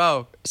up in a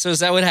row. So is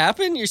that what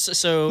happened?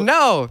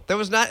 No, that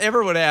was not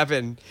ever what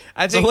happened.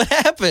 So what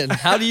happened?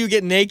 How do you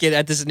get naked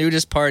at this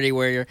nudist party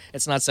where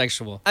it's not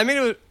sexual? I mean,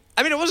 it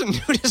wasn't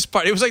a nudist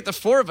party. It was like the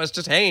four of us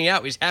just hanging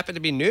out. We just happened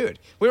to be nude.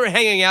 We were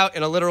hanging out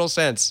in a literal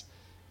sense.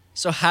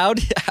 So how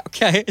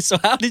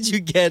did you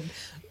get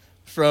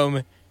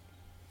from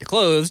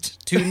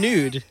clothed to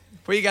nude?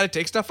 Well, you got to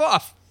take stuff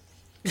off.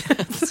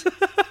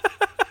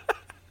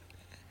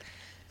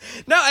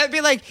 No, I'd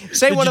be like,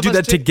 say one of us... Did you do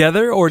that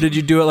together, or did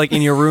you do it like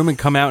in your room and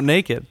come out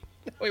naked?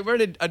 We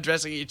weren't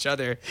addressing each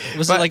other.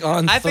 Was it like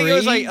on three? I think it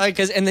was like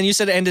and then you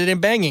said it ended in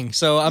banging.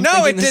 So I'm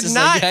thinking this is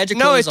like you had your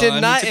clothes on,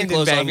 you took your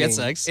clothes off, you had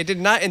sex. It did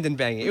not end in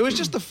banging. It was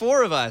just the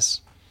four of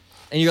us.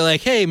 And you're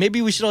like, hey,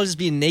 maybe we should all just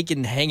be naked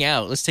and hang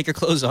out. Let's take our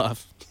clothes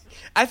off.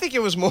 I think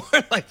it was more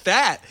like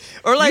that.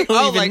 Or like,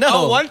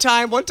 one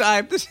time,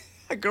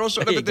 a girl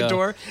showed up at the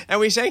door,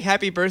 and we sang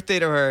happy birthday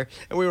to her,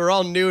 and we were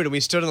all nude, and we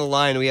stood in the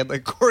line, and we had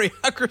like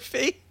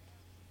choreography.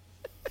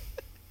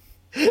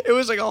 It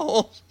was like a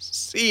whole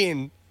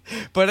scene.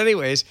 But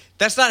anyways,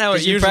 that's not how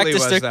it usually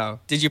was, though.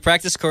 Did you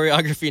practice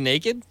choreography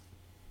naked?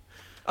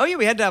 Oh, yeah,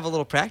 we had to have a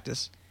little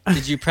practice.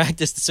 Did you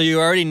practice? So you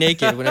were already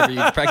naked whenever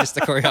you practiced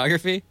the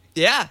choreography?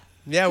 Yeah,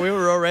 we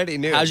were already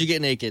nude. How'd you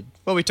get naked?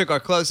 Well, we took our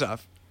clothes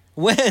off.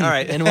 When? All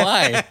right. And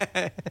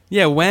why?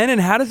 Yeah, when and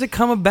how does it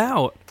come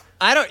about?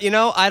 I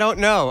don't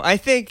know. I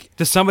think...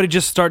 Does somebody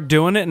just start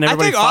doing it and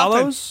everybody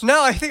follows? Often.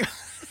 No, I think...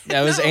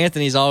 That was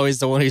Anthony's always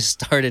the one who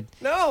started.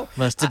 No.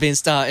 Must have been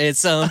started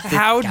something.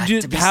 How do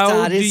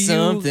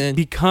you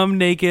become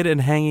naked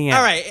and hanging out?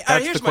 All right,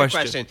 here's my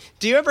question.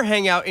 Do you ever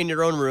hang out in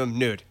your own room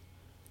nude?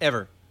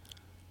 Ever?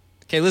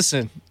 Okay,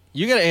 listen.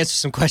 You got to answer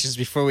some questions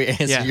before we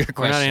answer your questions.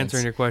 We're not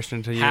answering your question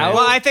until you... Well,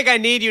 I think I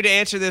need you to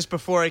answer this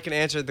before I can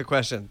answer the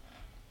question.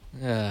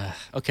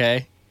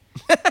 Okay.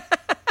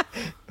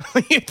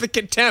 The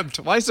contempt.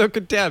 Why so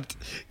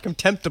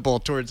contemptible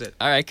towards it?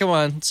 All right, come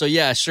on. So,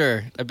 yeah,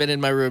 sure. I've been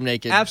in my room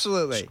naked.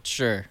 Absolutely.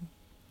 Sure.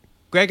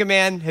 Greg,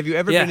 man, have you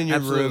ever been in your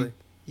room?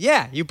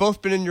 Yeah, you've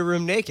both been in your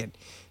room naked.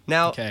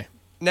 Now,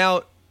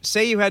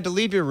 say you had to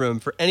leave your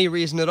room for any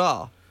reason at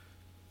all,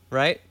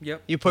 right?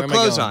 Yep. You put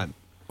clothes on.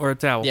 Or a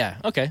towel. Yeah,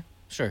 okay,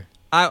 sure.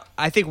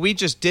 I think we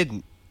just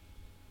didn't.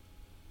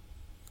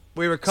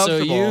 We were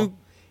comfortable.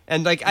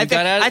 And like I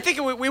think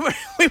we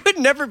would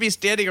never be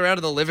standing around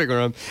in the living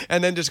room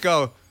and then just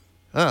go,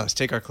 oh, let's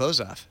take our clothes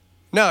off.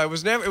 No, it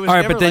was never. It was all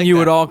right, never but then like you that.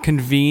 would all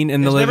convene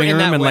in the living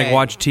room and like way.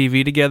 watch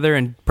TV together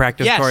and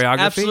practice choreography.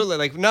 Absolutely.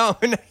 Like no,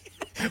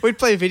 we'd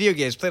play video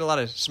games. Played a lot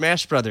of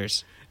Smash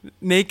Brothers.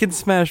 Naked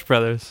Smash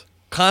Brothers.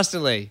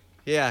 Constantly.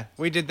 Yeah,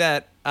 we did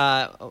that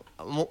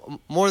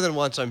more than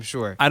once, I'm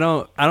sure. I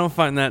don't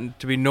find that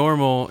to be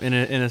normal in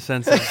a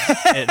sense of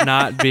it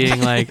not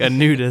being like a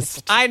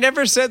nudist. I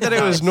never said that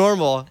it was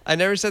normal. I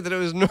never said that it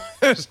was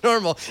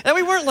normal. And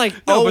we weren't like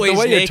always but the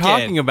way naked. you're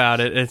talking about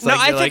it, it's like,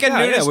 I think a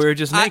nudist, we were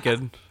just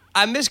naked.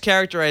 I'm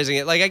mischaracterizing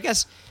it. Like, I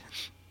guess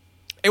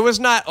it was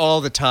not all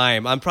the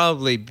time. I'm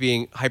probably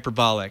being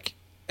hyperbolic.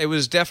 It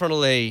was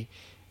definitely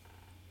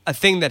a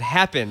thing that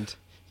happened.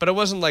 But it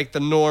wasn't like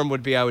the norm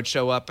would be I would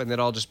show up and they'd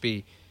all just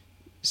be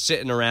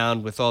sitting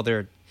around with all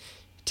their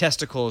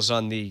testicles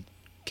on the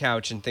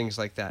couch and things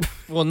like that.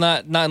 Well,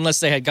 not unless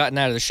they had gotten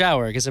out of the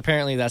shower, because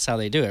apparently that's how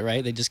they do it,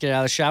 right? They just get out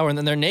of the shower and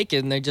then they're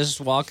naked and they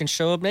just walk and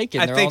show up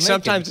naked. I think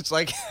sometimes it's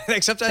like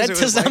sometimes that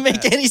does not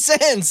make any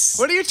sense.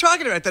 What are you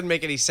talking about? It doesn't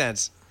make any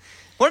sense.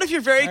 What if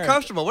you're very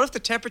comfortable? What if the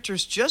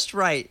temperature's just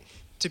right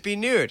to be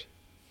nude?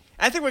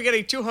 I think we're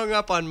getting too hung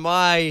up on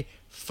my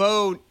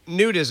faux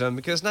nudism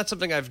because it's not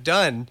something I've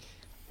done.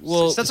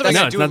 Well, it's not something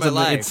I do in my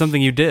life. It's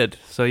something you did.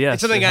 So yes,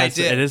 it's something I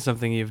did. It is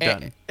something you've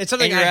done. It's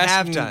something I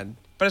have done.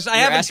 But I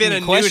haven't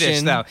been a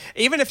nudist, though.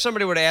 Even if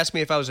somebody were to ask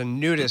me if I was a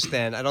nudist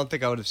then, I don't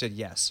think I would have said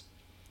yes.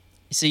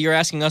 See, you're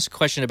asking us a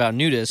question about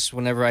nudists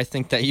whenever I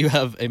think that you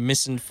have a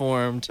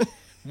misinformed,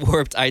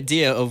 warped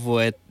idea of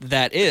what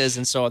that is.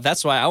 And so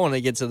that's why I want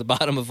to get to the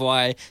bottom of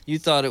why you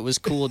thought it was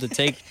cool to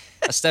take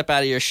a step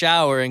out of your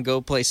shower and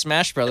go play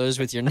Smash Brothers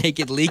with your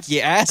naked,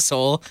 leaky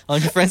asshole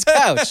on your friend's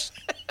couch.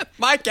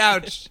 My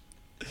couch.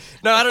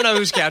 No, I don't know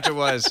whose couch it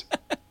was.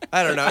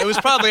 I don't know. It was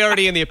probably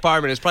already in the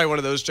apartment. It's probably one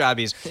of those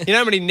jobbies. You know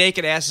how many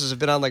naked asses have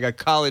been on like a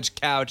college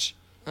couch?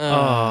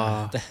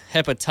 The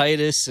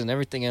hepatitis and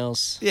everything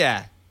else.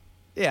 Yeah.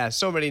 Yeah,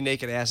 so many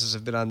naked asses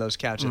have been on those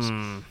couches.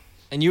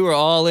 And you were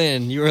all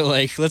in. You were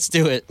like, let's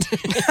do it.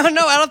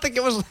 No, I don't think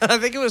it was. I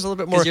think it was a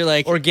little bit more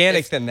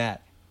organic than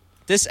that.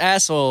 This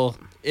asshole,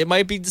 it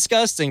might be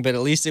disgusting, but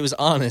at least it was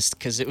honest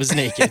because it was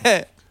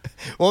naked.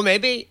 Well,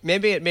 maybe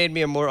it made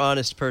me a more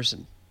honest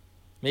person.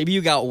 Maybe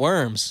you got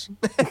worms.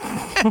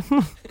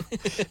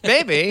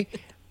 Maybe.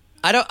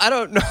 I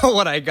don't know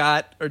what I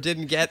got or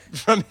didn't get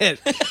from it.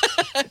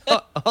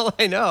 All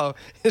I know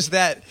is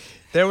that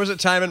there was a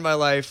time in my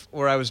life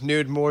where I was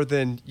nude more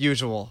than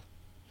usual.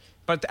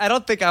 But I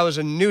don't think I was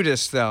a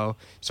nudist, though.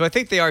 So I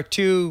think they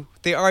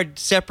are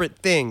separate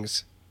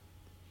things.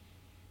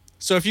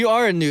 So if you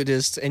are a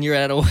nudist and you're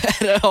at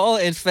all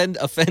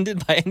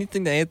offended by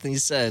anything that Anthony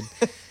said,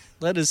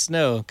 let us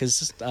know.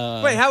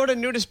 Wait, how would a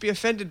nudist be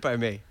offended by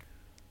me?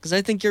 Because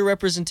I think your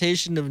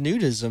representation of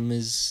nudism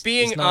is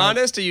being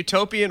honest, a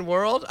utopian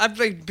world. I've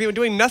been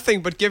doing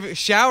nothing but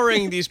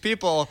showering these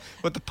people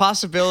with the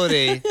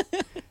possibility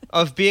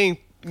of being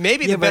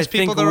maybe the best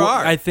people there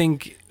are. I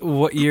think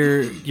what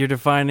you're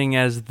defining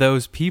as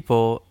those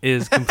people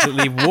is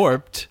completely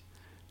warped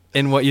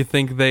in what you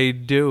think they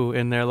do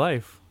in their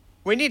life.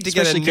 We need to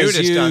get a nudist on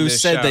this show. You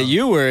said that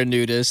you were a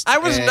nudist. I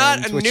was not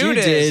a nudist. What you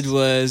did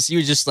was you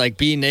would just like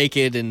be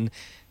naked and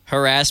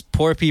harass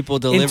poor people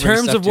delivering stuff to your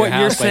house. In terms of what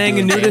you're saying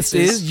a nudist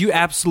is, you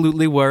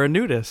absolutely were a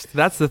nudist.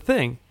 That's the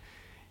thing.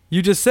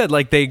 You just said,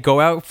 like, they go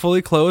out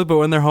fully clothed, but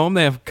when they're home,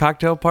 they have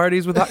cocktail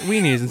parties with hot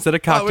weenies. Instead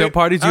of cocktail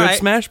parties, you had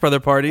Smash Brother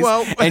parties,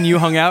 and you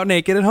hung out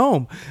naked at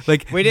home.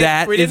 Like,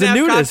 that is a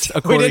nudist,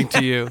 according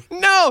to you.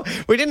 No,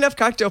 we didn't have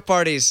cocktail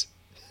parties.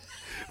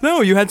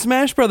 No, you had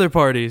Smash Brother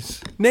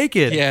parties,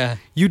 naked. Yeah.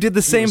 You did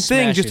the same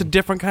thing, just a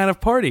different kind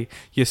of party.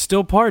 You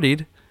still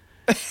partied.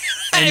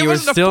 And you were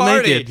still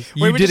naked.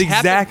 You did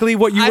exactly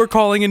what you were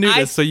calling a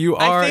nudist, so you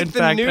are, in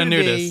fact, a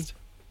nudist.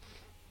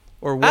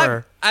 Or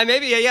were.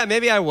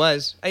 Maybe I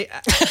was. But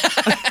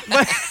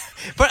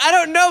I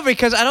don't know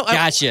because I don't.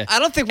 Gotcha. I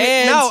don't think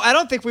I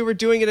don't think we were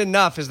doing it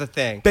enough. Is the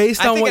thing.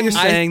 Based on what you're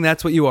saying,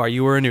 that's what you are.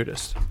 You were a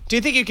nudist. Do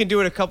you think you can do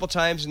it a couple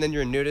times and then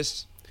you're a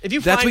nudist?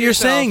 That's what you're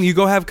saying. You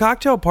go have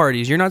cocktail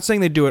parties. You're not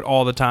saying they do it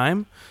all the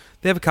time.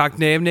 They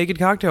have naked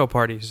cocktail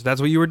parties.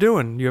 That's what you were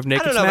doing. You have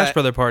naked Smash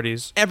Brother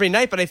parties every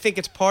night. But I think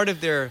it's part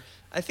of their.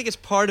 I think it's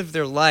part of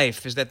their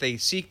life is that they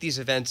seek these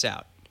events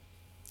out.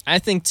 I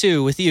think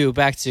too. With you,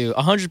 back to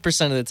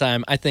 100% of the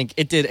time, I think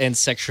it did end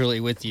sexually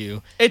with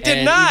you. It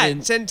did not. And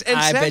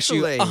I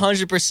sexually. bet you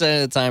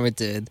 100% of the time it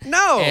did.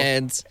 No.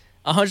 And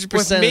 100%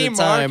 with me, of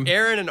the time, Mark,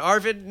 Aaron, and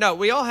Arvid. No,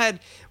 we all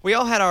had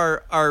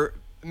our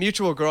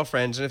mutual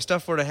girlfriends, and if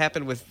stuff were to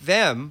happen with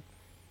them,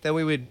 then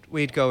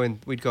we'd go in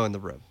the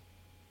room.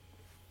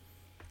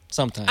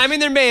 Sometimes. I mean,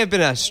 there may have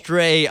been a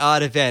stray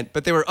odd event,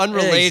 but they were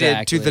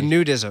unrelated to the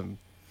nudism.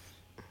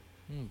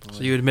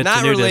 So you admit to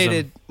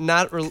nudism.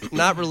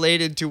 Not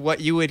related to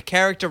what you would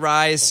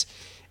characterize,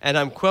 and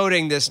I'm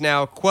quoting this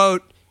now,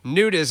 quote,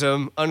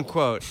 nudism,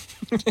 unquote.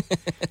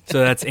 So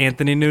that's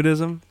Anthony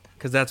nudism?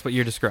 Because that's what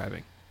you're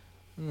describing.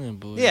 Oh,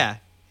 boy. Yeah,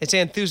 it's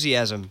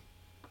enthusiasm.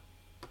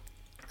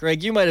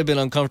 Greg, you might have been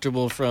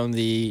uncomfortable from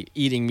the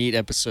eating meat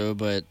episode,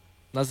 but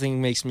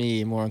nothing makes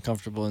me more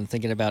uncomfortable than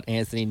thinking about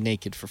Anthony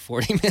naked for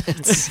 40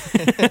 minutes.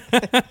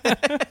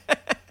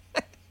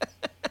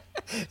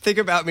 Think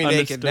about me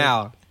naked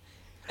now.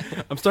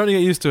 I'm starting to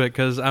get used to it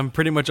because I'm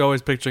pretty much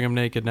always picturing him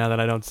naked now that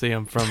I don't see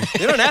him from.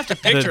 You don't have to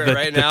picture it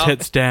right now. The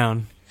tits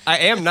down. I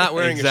am not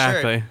wearing a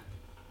shirt. Exactly.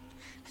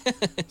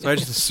 So I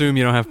just assume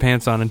you don't have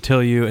pants on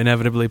until you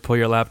inevitably pull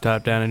your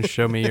laptop down and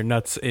show me your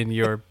nuts in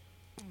your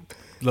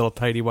little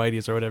tighty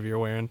whities or whatever you're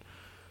wearing.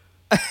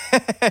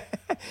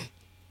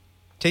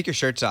 Take your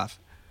shirts off.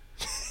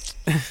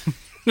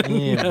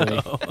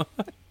 No.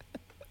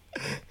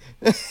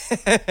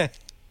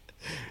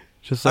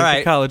 Just like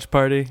the college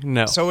party?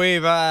 No. So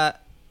we've, I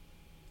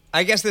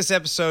guess this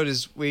episode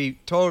is, we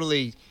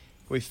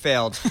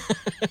failed.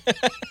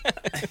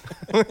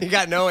 You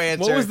got no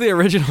answer. What was the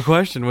original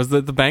question? Was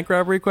it the bank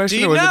robbery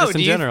question, or was it just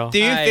in general? Do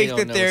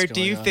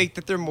you think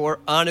that they're more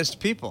honest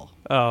people?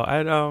 Oh,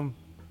 I don't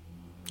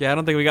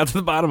think we got to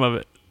the bottom of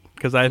it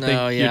because I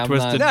think you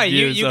twisted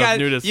views of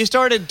nudists. You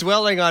started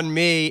dwelling on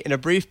me in a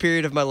brief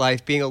period of my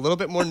life being a little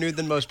bit more nude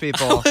than most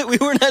people. We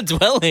were not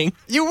dwelling.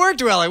 You were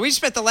dwelling. We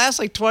spent the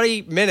last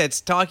 20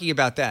 minutes talking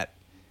about that.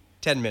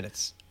 10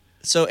 minutes.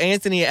 So,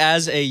 Anthony,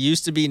 as a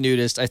used-to-be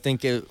nudist, I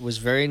think it was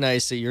very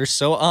nice that you're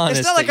so honest.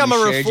 It's not like I'm a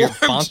shared your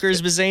reformed...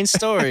 bonkers Bazane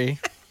story.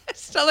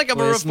 It's not like I'm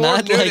a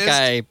reformed nudist.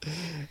 Like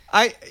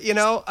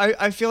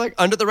I feel like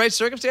under the right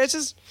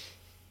circumstances,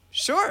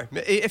 sure.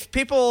 If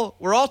people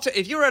were all...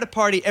 if you were at a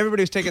party,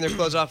 everybody was taking their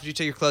clothes off, would you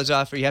take your clothes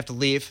off or you have to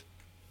leave?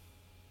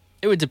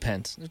 It would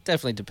depend. It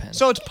definitely depends.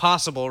 So it's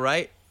possible,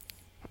 right?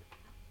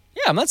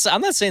 Yeah, I'm not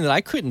saying that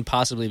I couldn't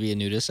possibly be a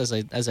nudist, as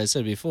I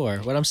said before.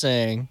 What I'm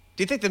saying...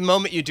 Do you think the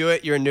moment you do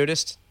it, you're a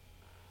nudist?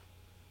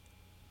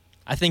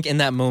 I think in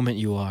that moment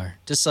you are.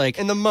 Just like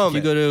in the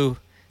moment.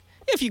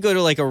 If you go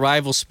to like a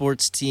rival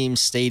sports team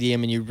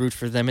stadium and you root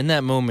for them, in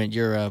that moment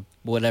you're a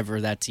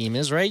whatever that team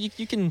is, right?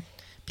 You can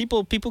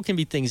people can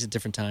be things at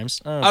different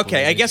times.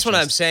 Okay, I guess what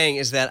I'm saying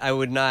is that I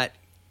would not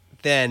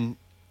then,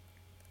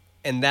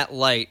 in that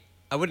light,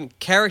 I wouldn't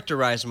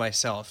characterize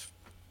myself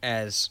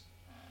as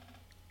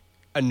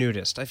a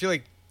nudist. I feel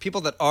like people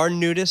that are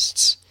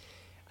nudists,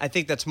 I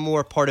think that's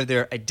more part of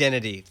their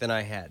identity than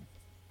I had.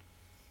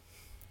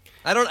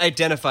 I don't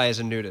identify as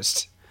a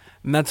nudist.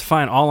 And that's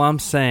fine. All I'm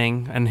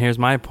saying, and here's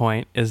my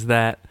point, is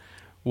that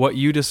what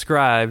you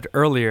described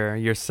earlier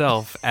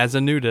yourself as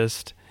a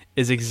nudist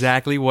is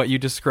exactly what you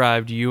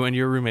described you and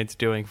your roommates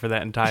doing for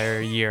that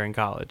entire year in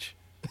college.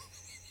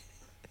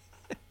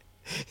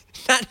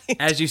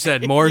 As you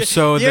said, more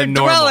so than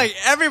normal. Dwelling.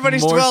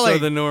 Everybody's more dwelling. More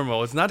so than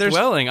normal. It's not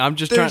dwelling. I'm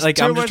just trying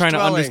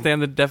to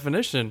understand the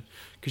definition.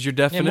 Because your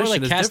definition more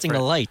like is casting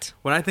different. A light.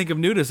 When I think of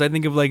nudists, I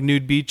think of like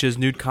nude beaches,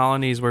 nude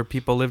colonies where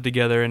people live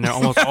together and they're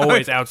almost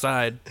always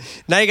outside.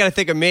 Now you got to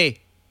think of me.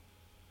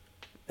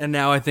 And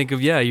now I think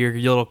of, your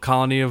little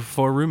colony of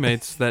 4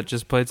 roommates that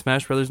just played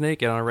Smash Brothers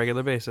naked on a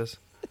regular basis.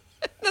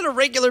 Not a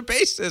regular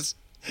basis.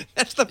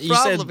 That's the you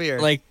problem said, here.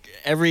 Like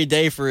every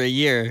day for a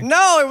year.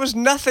 No, it was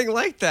nothing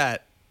like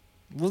that.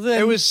 Well,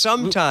 then it was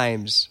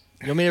sometimes.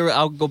 You want me to?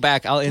 I'll go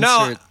back. I'll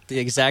insert the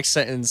exact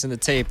sentence in the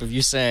tape of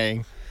you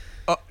saying.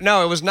 Oh,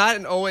 no, it was not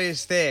an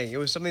always thing. It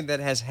was something that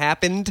has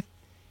happened.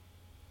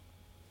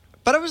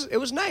 But it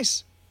was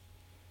nice.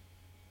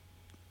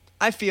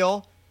 I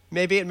feel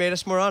maybe it made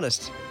us more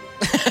honest.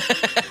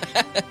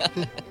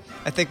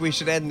 I think we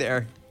should end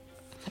there.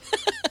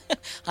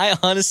 I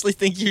honestly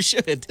think you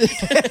should.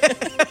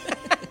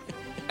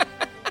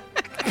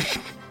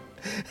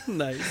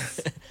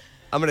 Nice.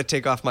 I'm gonna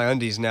take off my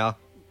undies now.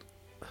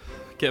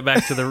 Get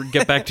back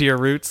to your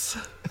roots.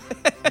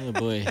 Oh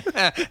boy!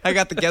 I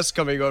got the guests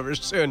coming over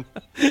soon.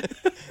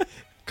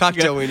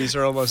 Cocktail weenies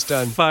are almost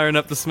done. Firing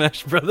up the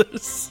Smash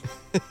Brothers.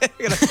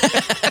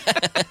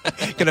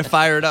 Gonna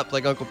fire it up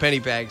like Uncle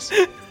Pennybags.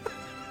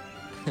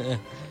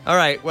 All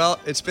right. Well,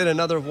 it's been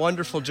another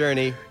wonderful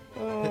journey,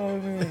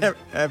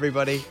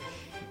 everybody.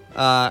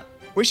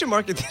 We should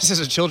market this as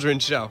a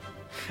children's show.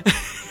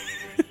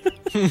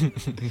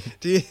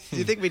 Do you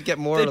think we'd get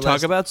more they or less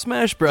talk about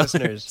Smash Brothers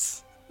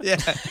listeners? Yeah.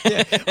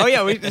 Oh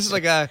yeah, this is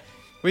like it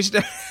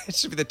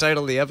should be the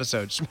title of the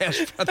episode,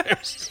 Smash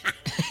Brothers.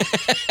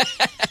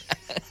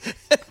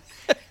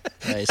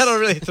 Nice. That'll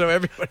really throw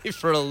everybody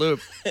for a loop.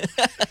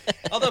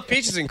 Although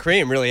Peaches and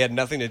Cream really had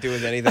nothing to do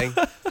with anything.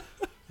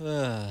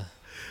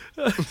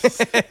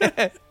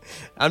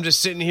 I'm just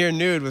sitting here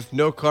nude with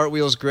no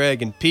cartwheels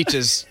Greg and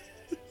Peaches.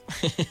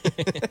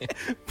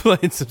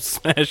 Playing some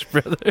Smash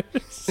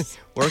Brothers.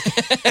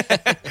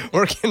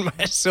 Working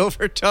my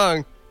silver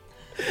tongue.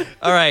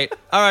 All right,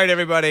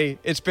 everybody.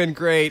 It's been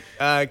great.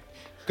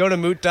 Go to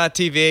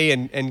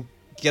moot.tv and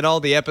get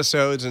all the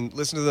episodes and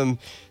listen to them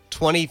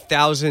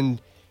 20,000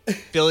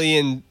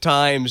 billion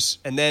times,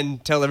 and then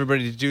tell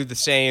everybody to do the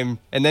same,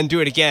 and then do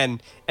it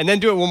again, and then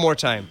do it one more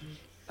time.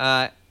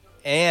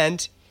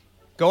 And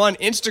go on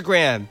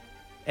Instagram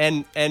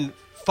and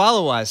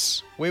follow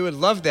us. We would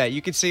love that.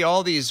 You can see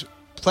all these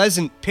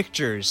pleasant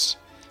pictures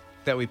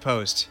that we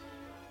post.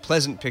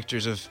 Pleasant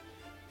pictures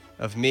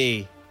of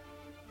me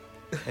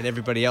and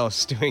everybody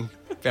else doing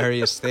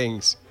various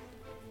things.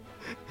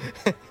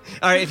 All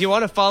right, if you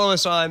want to follow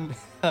us on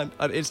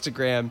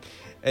Instagram,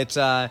 it's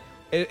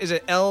is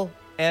it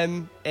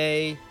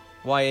LMAYAQ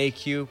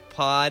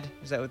pod?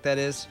 Is that what that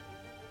is?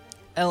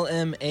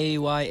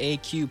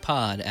 LMAYAQ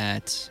pod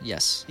at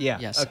yes. Yeah.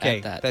 Yes. Okay.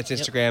 At that. That's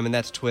Instagram and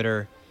that's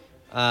Twitter.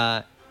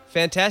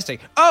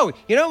 Fantastic. Oh,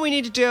 you know what we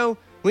need to do?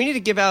 We need to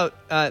give out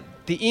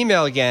the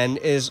email again.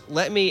 Is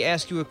let me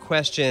ask you a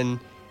question.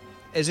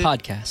 Is it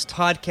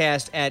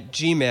podcast at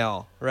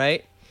Gmail,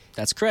 right?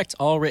 That's correct.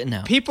 All written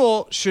out.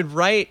 People should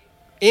write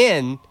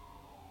in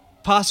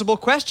possible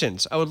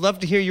questions. I would love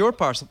to hear your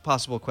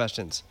possible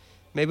questions.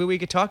 Maybe we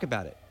could talk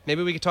about it.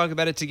 Maybe we could talk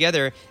about it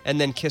together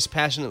and then kiss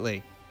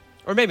passionately.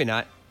 Or maybe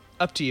not.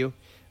 Up to you.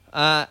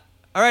 All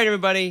right,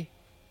 everybody.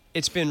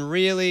 It's been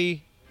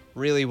really,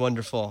 really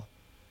wonderful.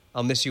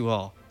 I'll miss you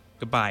all.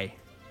 Goodbye.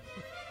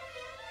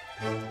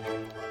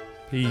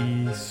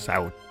 Peace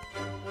out.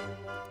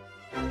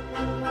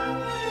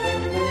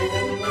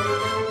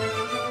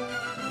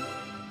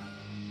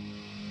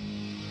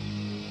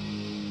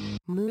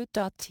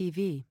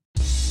 Mood.tv.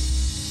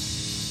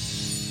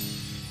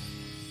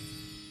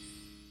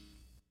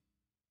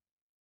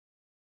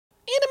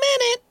 In a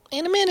minute.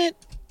 In a minute.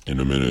 In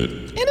a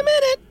minute. In a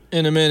minute.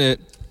 In a minute.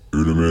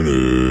 In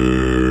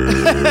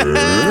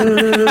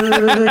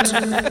a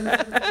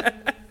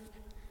minute.